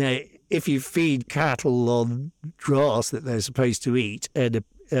 Now, if you feed cattle on grass that they're supposed to eat, and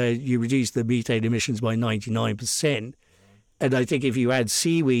you reduce the methane emissions by 99%, and I think if you add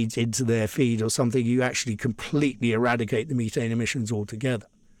seaweeds into their feed or something, you actually completely eradicate the methane emissions altogether.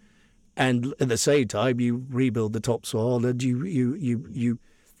 And at the same time, you rebuild the topsoil, and you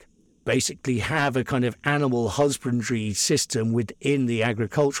basically have a kind of animal husbandry system within the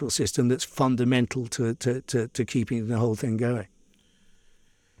agricultural system that's fundamental to keeping the whole thing going.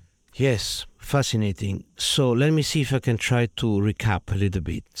 Yes, fascinating. So let me see if I can try to recap a little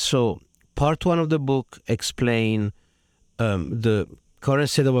bit. So part one of the book explain the current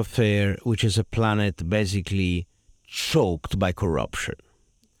state of affairs, which is a planet basically choked by corruption.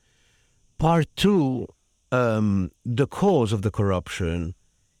 Part two, the cause of the corruption,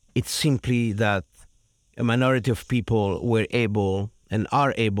 it's simply that a minority of people were able and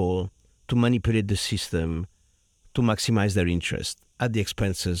are able to manipulate the system to maximize their interest at the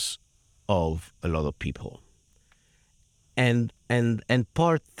expenses of a lot of people. And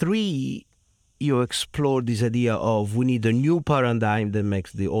part three, you explore this idea of we need a new paradigm that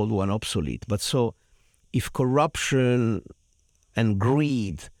makes the old one obsolete. But so if corruption and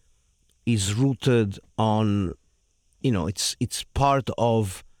greed is rooted on, it's part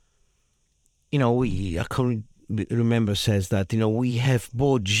of, I can remember says that, we have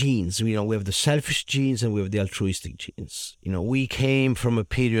both genes. We have the selfish genes and we have the altruistic genes. We came from a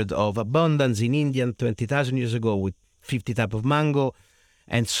period of abundance in India 20,000 years ago with 50 type of mango.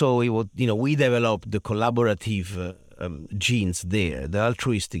 And so we developed the collaborative genes there, the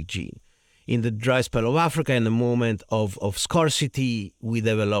altruistic gene. In the dry spell of Africa, in the moment of scarcity, we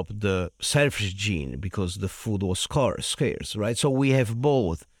developed the selfish gene because the food was scarce, right? So we have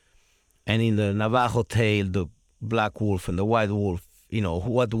both. And in the Navajo tale, the black wolf and the white wolf,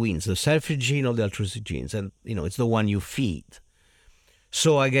 what wins, the selfish gene or the altruistic genes? And, it's the one you feed.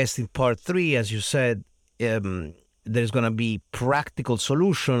 So I guess in part three, as you said, there's going to be practical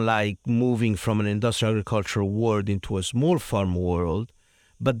solution like moving from an industrial agricultural world into a small farm world.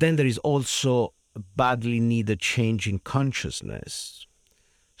 But then there is also a badly needed change in consciousness.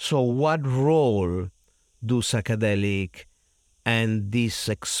 So what role do psychedelic and this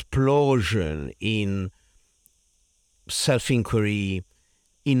explosion in self-inquiry,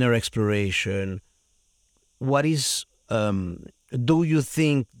 inner exploration, what is, do you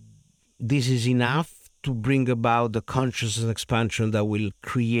think this is enough to bring about the consciousness expansion that will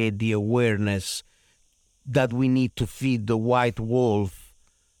create the awareness that we need to feed the white wolf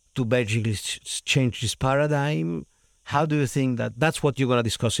to basically change this paradigm? How do you think that's what you're going to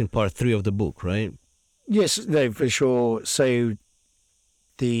discuss in part three of the book, right? Yes, no, for sure. So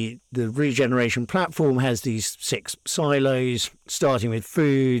the regeneration platform has these 6 silos, starting with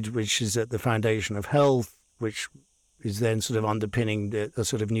food, which is at the foundation of health, which is then sort of underpinning the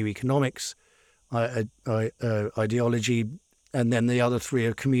sort of new economics ideology. And then the other 3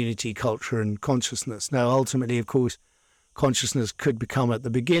 are community, culture, and consciousness. Now, ultimately, of course, consciousness could become at the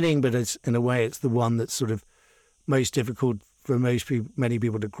beginning, but it's in a way it's the one that's sort of most difficult for many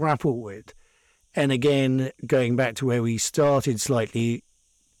people to grapple with. And again, going back to where we started slightly,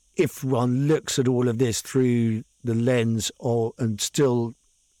 if one looks at all of this through the lens and still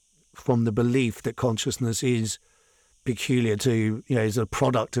from the belief that consciousness is peculiar to, is a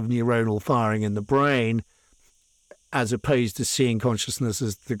product of neuronal firing in the brain, as opposed to seeing consciousness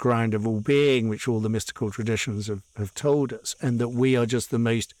as the ground of all being, which all the mystical traditions have told us, and that we are just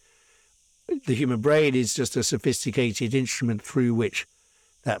the human brain is just a sophisticated instrument through which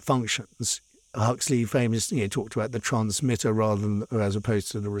that functions. Huxley famously talked about the transmitter as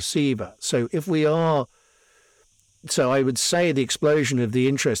opposed to the receiver. So I would say the explosion of the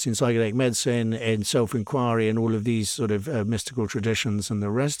interest in psychedelic medicine and self-inquiry and all of these sort of mystical traditions and the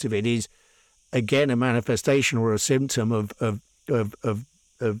rest of it is, again, a manifestation or a symptom of the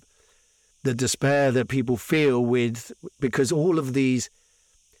despair that people feel because all of the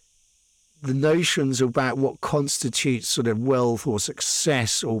notions about what constitutes sort of wealth or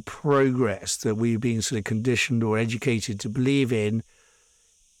success or progress that we've been sort of conditioned or educated to believe in,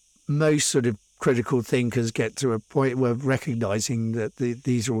 most sort of critical thinkers get to a point where recognizing that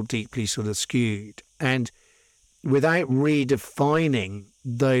these are all deeply sort of skewed. And without redefining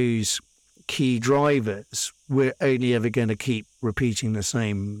those key drivers, we're only ever going to keep repeating the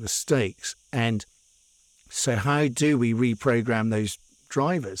same mistakes. And so how do we reprogram those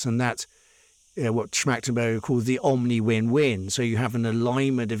drivers? And that's what Schmachtenberger calls the omni-win-win. So you have an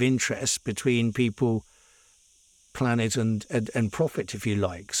alignment of interests between people, planet and profit, if you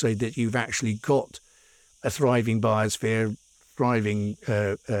like, so that you've actually got a thriving biosphere, thriving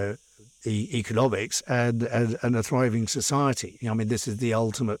economics, and a thriving society. I mean, this is the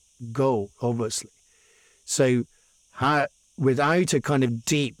ultimate goal, obviously. So without a kind of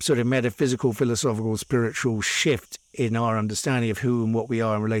deep sort of metaphysical, philosophical, spiritual shift in our understanding of who and what we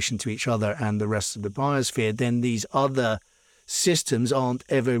are in relation to each other and the rest of the biosphere, then these other systems aren't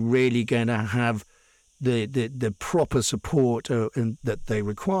ever really going to have the proper support that they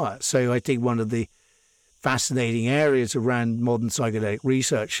require. So I think one of the fascinating areas around modern psychedelic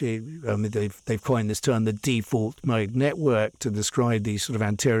research, they've coined this term, the default mode network, to describe these sort of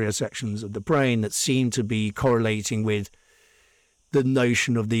anterior sections of the brain that seem to be correlating with the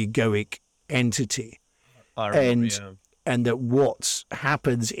notion of the egoic entity. And that what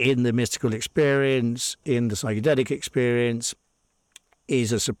happens in the mystical experience, in the psychedelic experience,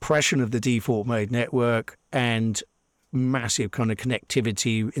 is a suppression of the default mode network and massive kind of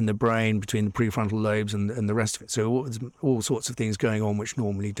connectivity in the brain between the prefrontal lobes and the rest of it. So all sorts of things going on which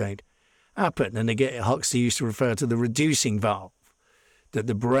normally don't happen. And again, Huxley used to refer to the reducing valve, that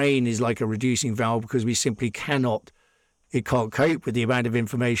the brain is like a reducing valve because we simply it can't cope with the amount of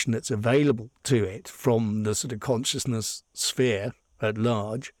information that's available to it from the sort of consciousness sphere at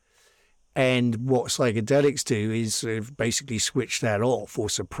large. And what psychedelics do is sort of basically switch that off or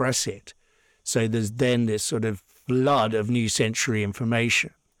suppress it. So there's then this sort of flood of new sensory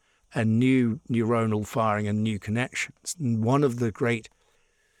information and new neuronal firing and new connections. And one of the great,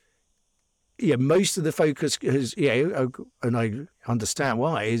 most of the focus is, and I understand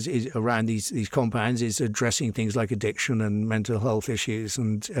why, is around these compounds, is addressing things like addiction and mental health issues,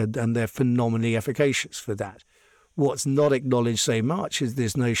 and they're phenomenally efficacious for that. What's not acknowledged so much is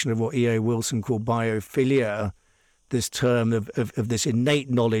this notion of what E.O. Wilson called biophilia, this term of this innate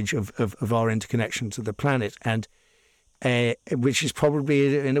knowledge of our interconnection to the planet, and which is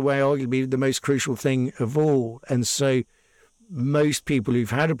probably, in a way, arguably the most crucial thing of all. And so most people who've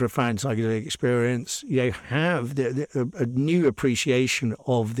had a profound psychedelic experience, have a new appreciation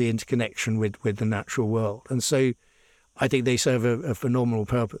of the interconnection with the natural world. And so I think they serve a phenomenal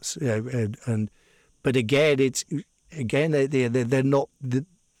purpose. But again, they're not the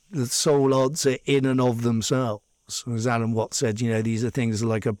sole answer in and of themselves. As Alan Watts said, these are things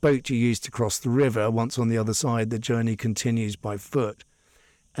like a boat you use to cross the river. Once on the other side, the journey continues by foot.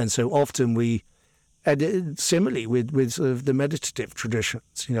 And so often similarly with sort of the meditative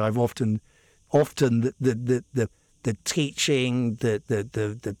traditions, I've often the teaching,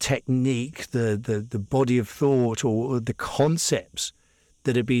 the technique, the body of thought, or the concepts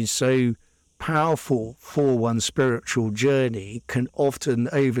that have been so powerful for one's spiritual journey can often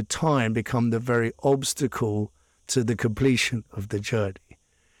over time become the very obstacle to the completion of the journey,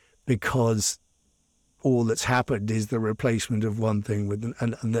 because all that's happened is the replacement of one thing with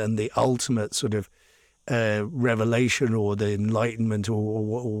and then the ultimate sort of revelation or the enlightenment or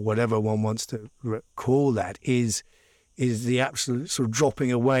whatever one wants to call that is the absolute sort of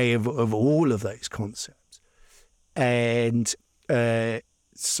dropping away of all of those concepts. And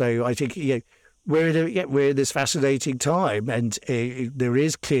so I think we're in this fascinating time, and there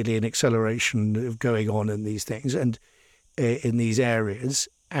is clearly an acceleration of going on in these things and in these areas.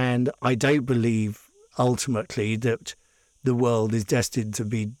 And I don't believe ultimately that the world is destined to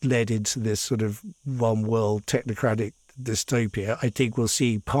be led into this sort of one world technocratic dystopia. I think we'll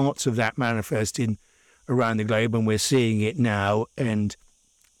see parts of that manifesting around the globe, and we're seeing it now.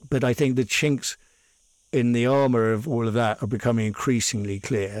 But I think the chinks in the armor of all of that are becoming increasingly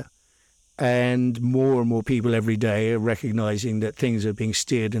clear. And more people every day are recognizing that things are being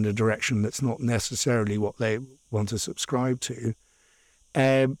steered in a direction that's not necessarily what they want to subscribe to.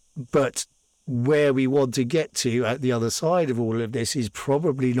 But where we want to get to at the other side of all of this is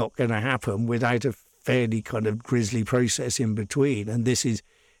probably not going to happen without a fairly kind of grisly process in between. And this is,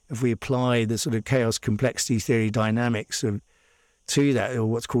 if we apply the sort of chaos complexity theory dynamics to that, or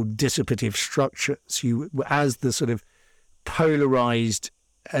what's called dissipative structures, as the sort of polarized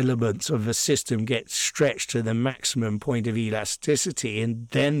elements of a system get stretched to the maximum point of elasticity, and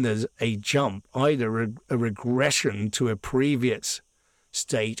then there's a jump, either a regression to a previous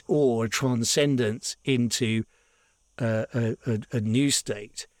state or a transcendence into a new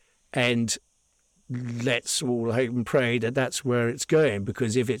state. And let's all hope and pray that that's where it's going,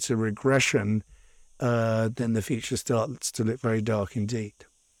 because if it's a regression, then the future starts to look very dark indeed.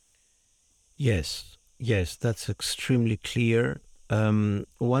 Yes, that's extremely clear.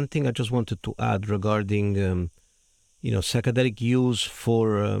 One thing I just wanted to add regarding, psychedelic use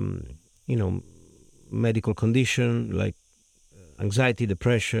for, medical condition like anxiety,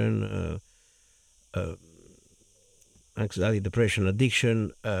 depression,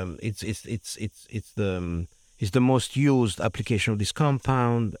 addiction. It's the most used application of this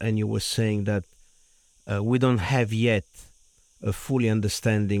compound, and you were saying that we don't have yet a fully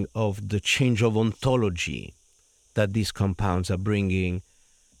understanding of the change of ontology that these compounds are bringing.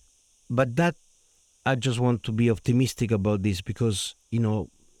 But that, I just want to be optimistic about this, because,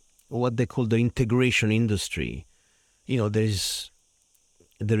 what they call the integration industry,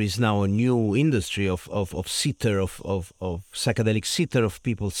 there is now a new industry of psychedelic sitter, of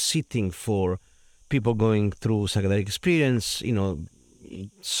people sitting for people going through psychedelic experience.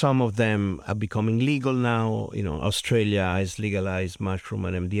 Some of them are becoming legal now. Australia has legalized mushroom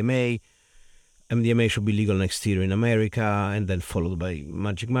and MDMA. MDMA should be legal next year in America, and then followed by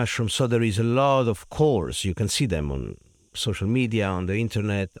magic mushrooms. So there is a lot of courses. You can see them on social media, on the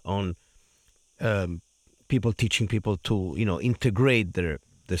internet, on people teaching people to, integrate their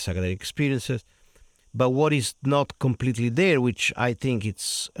psychedelic experiences. But what is not completely there, which I think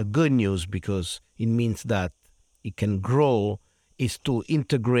it's a good news because it means that it can grow, is to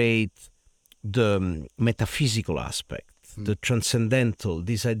integrate the metaphysical aspect, the transcendental,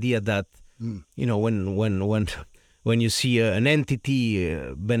 this idea that, when you see an entity,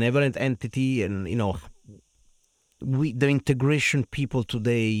 a benevolent entity, and, the integration people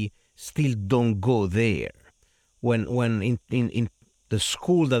today still don't go there. When in the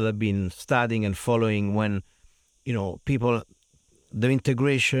school that I've been studying and following, when, people, the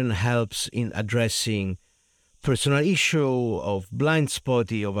integration helps in addressing personal issue of blind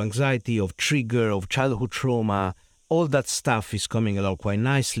spotty, of anxiety, of trigger, of childhood trauma. All that stuff is coming along quite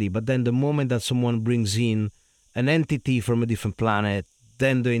nicely. But then the moment that someone brings in an entity from a different planet,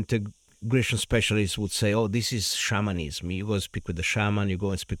 then the integration specialist would say, oh, this is shamanism. You go and speak with the shaman, you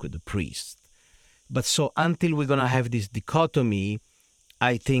go and speak with the priest. But so until we're going to have this dichotomy,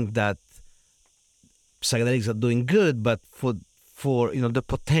 I think that psychedelics are doing good, but for the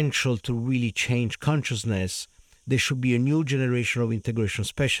potential to really change consciousness, there should be a new generation of integration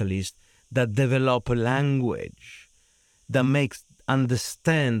specialists that develop a language that makes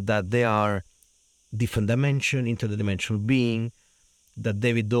understand that they are different dimension, interdimensional being, that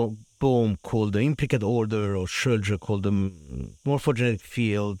David Bohm called the implicate order, or Schroeder called the morphogenetic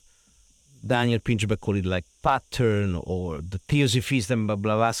field, Daniel Pinchbeck called it like pattern, or the Theosophist and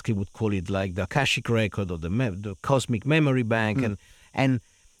Blavatsky would call it like the Akashic record, or the cosmic memory bank, and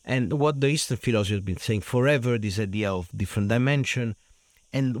what the Eastern philosophy has been saying forever, this idea of different dimension.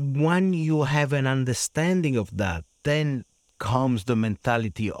 And when you have an understanding of that, then comes the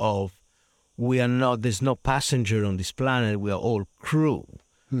mentality of there's no passenger on this planet, we are all crew.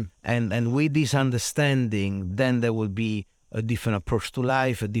 And with this understanding, then there will be a different approach to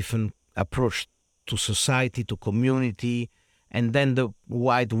life, a different approach to society, to community, and then the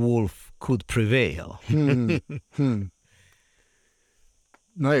white wolf could prevail. No,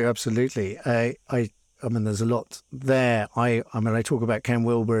 absolutely. I mean, there's a lot there. I talk about Ken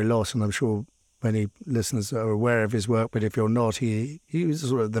Wilber a lot, and I'm sure many listeners are aware of his work, but if you're not, he was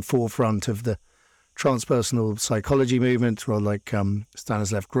sort of the forefront of the transpersonal psychology movement, or like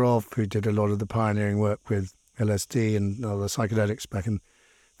Stanislav Grof, who did a lot of the pioneering work with LSD and other psychedelics back in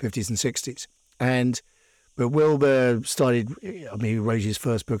 50s and 60s. And But Wilbur started, I mean, he wrote his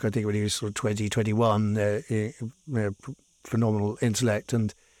first book, I think, when he was sort of 20, 21, phenomenal intellect.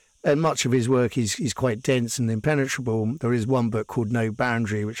 And much of his work is quite dense and impenetrable. There is one book called No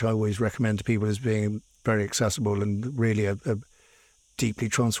Boundary, which I always recommend to people as being very accessible and really a deeply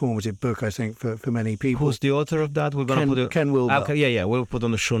transformative book, I think, for many people. Who's the author of that? We're going to put Ken Wilber. Okay, yeah, we'll put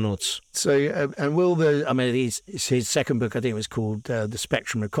on the show notes. So, and Wilber, I mean, his second book, I think, was called The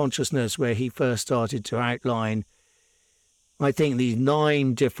Spectrum of Consciousness, where he first started to outline, I think, these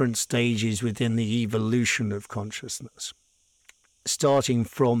 9 different stages within the evolution of consciousness, starting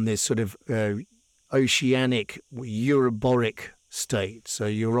from this sort of oceanic, Euroboric state. So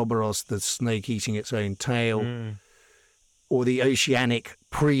Ouroboros, the snake eating its own tail, or the oceanic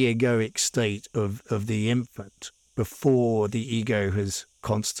pre-egoic state of the infant before the ego has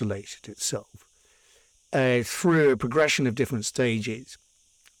constellated itself, through a progression of different stages.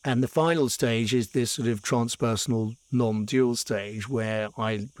 And the final stage is this sort of transpersonal non-dual stage where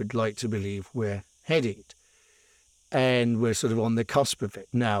I would like to believe we're headed. And we're sort of on the cusp of it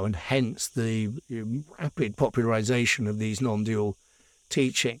now, and hence the rapid popularization of these non-dual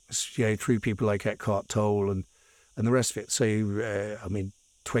teachings, through people like Eckhart Tolle and the rest of it. So, I mean,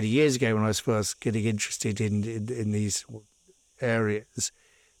 20 years ago when I was first getting interested in these areas,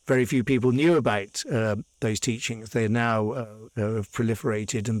 very few people knew about those teachings. They now have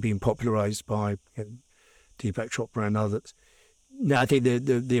proliferated and been popularized by Deepak Chopra and others. Now, I think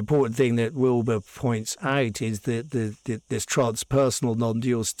the important thing that Wilber points out is that this transpersonal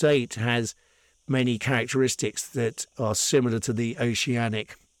non-dual state has many characteristics that are similar to the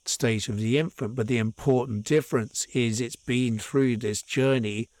oceanic state of the infant, but the important difference is it's been through this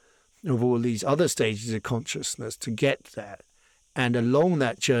journey of all these other stages of consciousness to get there. And along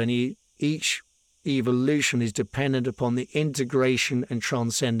that journey, each evolution is dependent upon the integration and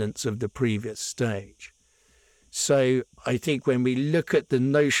transcendence of the previous stage. So I think when we look at the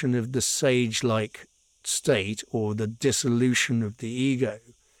notion of the sage-like state or the dissolution of the ego,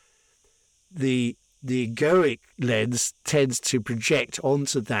 the egoic lens tends to project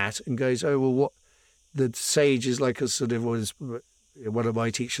onto that and goes, oh, well, what the sage is like a sort of, what one of my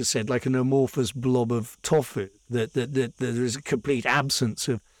teachers said, like an amorphous blob of tofu, that there is a complete absence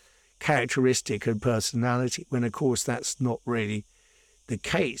of characteristic and personality, when of course that's not really the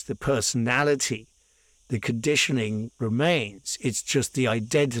case. The personality, the conditioning remains. It's just the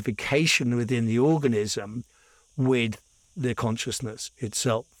identification within the organism with the consciousness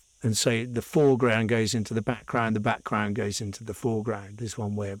itself. And so the foreground goes into the background goes into the foreground is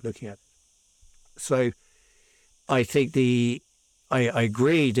one way of looking at it. So I think I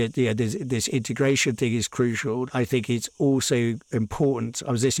agree that this integration thing is crucial. I think it's also important.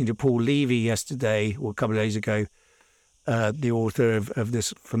 I was listening to Paul Levy yesterday, or a couple of days ago, the author of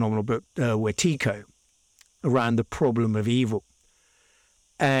this phenomenal book, Wetiko, around the problem of evil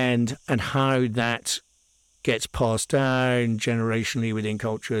and how that gets passed down generationally within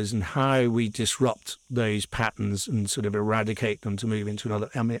cultures, and how we disrupt those patterns and sort of eradicate them to move into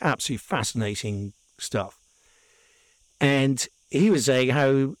another. I mean, absolutely fascinating stuff. And he was saying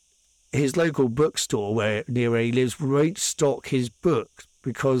how his local bookstore near where he lives won't stock his books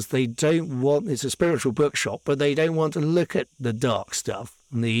because they don't want, it's a spiritual bookshop, but they don't want to look at the dark stuff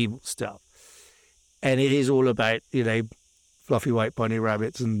and the evil stuff. And it is all about, fluffy white bunny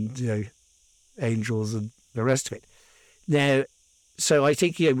rabbits and, angels and the rest of it. Now, so I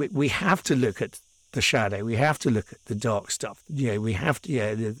think, we have to look at the shadow. We have to look at the dark stuff. We have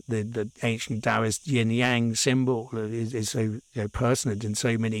to, the ancient Taoist yin-yang symbol is so personal in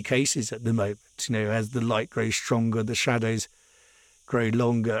so many cases at the moment. As the light grows stronger, the shadows grow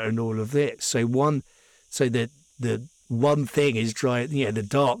longer and all of this. So the one thing is driving, the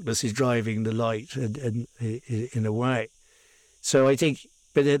darkness is driving the light and in a way. So I think,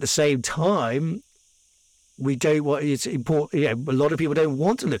 but at the same time, we don't want, it's important, a lot of people don't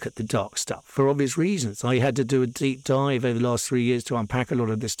want to look at the dark stuff for obvious reasons. I had to do a deep dive over the last 3 years to unpack a lot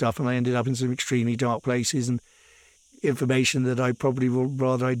of this stuff, and I ended up in some extremely dark places and information that I probably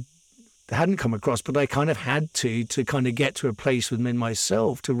I hadn't come across, but I kind of had to kind of get to a place within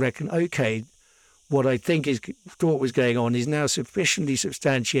myself to reckon, okay, what I thought was going on is now sufficiently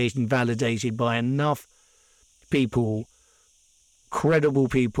substantiated and validated by enough people, credible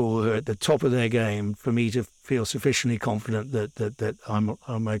people who are at the top of their game, for me to feel sufficiently confident that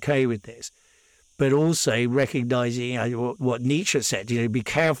I'm okay with this. But also recognizing what Nietzsche said, be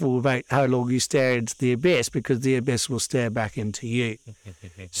careful about how long you stare into the abyss, because the abyss will stare back into you.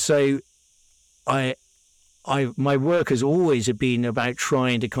 So my work has always been about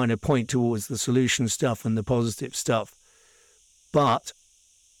trying to kind of point towards the solution stuff and the positive stuff. But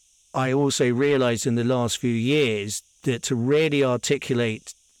I also realized in the last few years that to really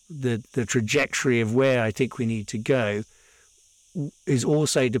articulate the trajectory of where I think we need to go is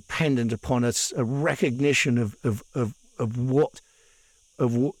also dependent upon a recognition of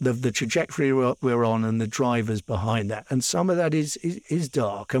the trajectory we're on and the drivers behind that. And some of that is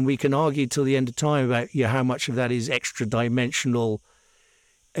dark, and we can argue till the end of time about how much of that is extra dimensional,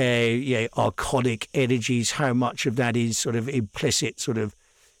 archonic energies, how much of that is sort of implicit sort of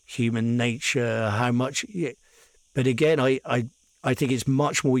human nature, how much. Yeah. But again, I think it's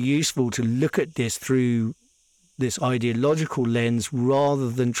much more useful to look at this through this ideological lens rather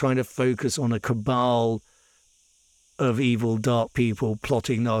than trying to focus on a cabal of evil, dark people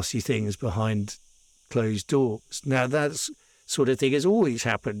plotting nasty things behind closed doors. Now, that sort of thing has always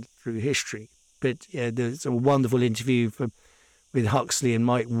happened through history. But there's a wonderful interview with Huxley and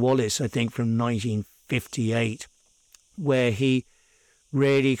Mike Wallace, I think, from 1958, where he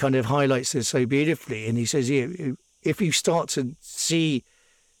really kind of highlights this so beautifully. And he says, if you start to see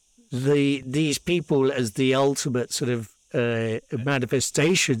these people as the ultimate sort of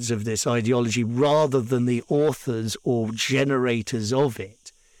manifestations of this ideology rather than the authors or generators of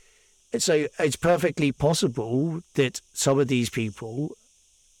it. So it's perfectly possible that some of these people,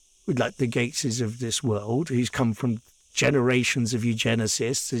 like the Gateses of this world, who's come from generations of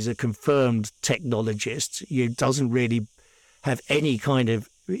eugenicists, is a confirmed technologist, doesn't really have any kind of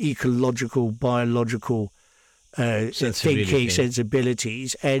ecological, biological thinking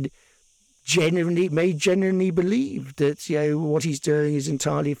sensibilities, and may genuinely believe that what he's doing is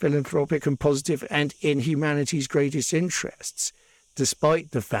entirely philanthropic and positive and in humanity's greatest interests,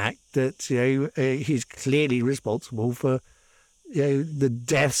 despite the fact that he's clearly responsible for the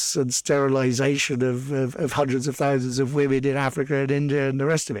deaths and sterilization of hundreds of thousands of women in Africa and India and the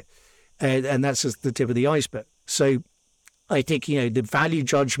rest of it, and that's just the tip of the iceberg. So I think, the value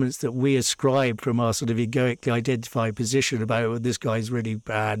judgments that we ascribe from our sort of egoically identified position about this guy's really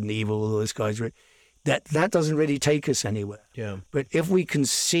bad and evil, or this guy's that doesn't really take us anywhere. Yeah. But if we can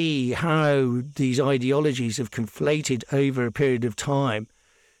see how these ideologies have conflated over a period of time,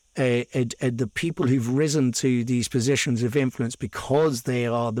 and the people who've risen to these positions of influence because they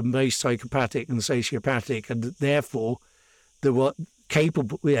are the most psychopathic and sociopathic, and therefore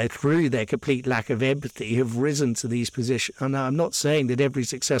capable, through their complete lack of empathy, have risen to these positions. And I'm not saying that every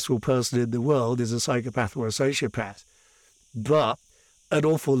successful person in the world is a psychopath or a sociopath, but an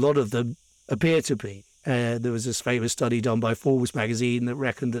awful lot of them appear to be. There was this famous study done by Forbes magazine that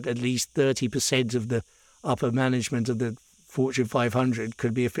reckoned that at least 30% of the upper management of the Fortune 500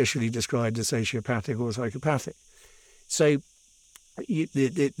 could be officially described as sociopathic or psychopathic. So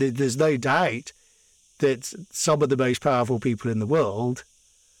there's no doubt that some of the most powerful people in the world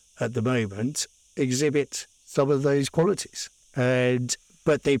at the moment exhibit some of those qualities.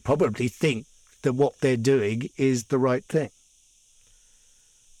 But they probably think that what they're doing is the right thing.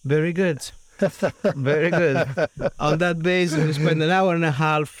 Very good. Very good. On that basis, we spent an hour and a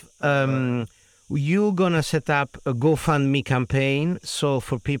half. You're going to set up a GoFundMe campaign. So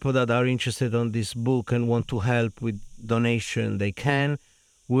for people that are interested on this book and want to help with donation, they can.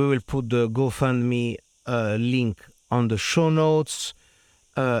 We will put the GoFundMe link on the show notes.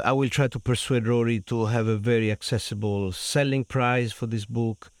 I will try to persuade Rory to have a very accessible selling price for this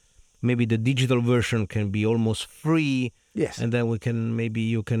book. Maybe the digital version can be almost free. Yes. And then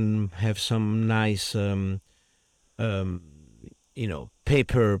you can have some nice,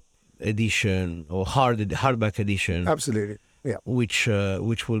 paper edition or hardback edition. Absolutely. Yeah. Which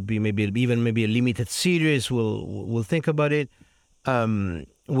will be maybe a limited series. We'll think about it.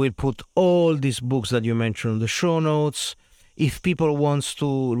 We'll put all these books that you mentioned on the show notes. If people wants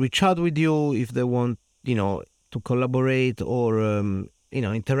to reach out with you, if they want, to collaborate or,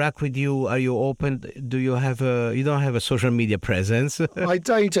 interact with you, are you open? Do you you don't have a social media presence? I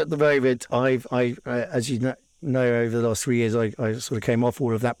don't at the moment. I as you know, over the last 3 years, I sort of came off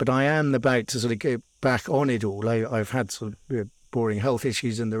all of that, but I am about to sort of go back on it all. I've had sort of boring health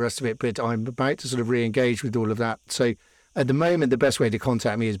issues and the rest of it, but I'm about to sort of re-engage with all of that. So at the moment, the best way to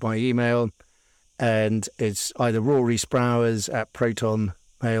contact me is by email, and it's either Rory Spowers at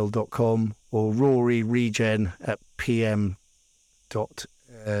protonmail.com or Rory Regen at pm.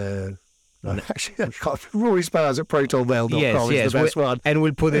 Actually, I can't. Rory Spowers at protonmail.com is the best one. And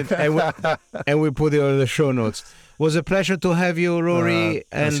we'll put it and we'll put it on the show notes. It was a pleasure to have you, Rory,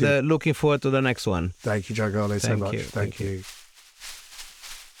 and looking forward to the next one. Thank you, Giancarlo, so much. Thank you.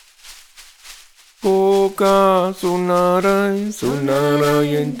 Koka sunarai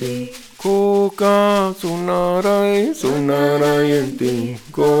sunarayante. Koka sunarai sunarayante.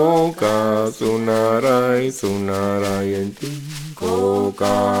 Koka sunarai sunarayante.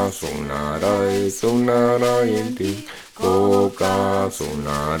 Koka Sunarai Sunarayanti Koka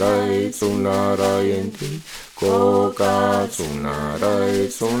Sunarai Sunarayanti Koka Sunarai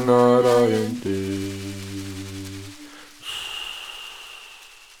Sunarayanti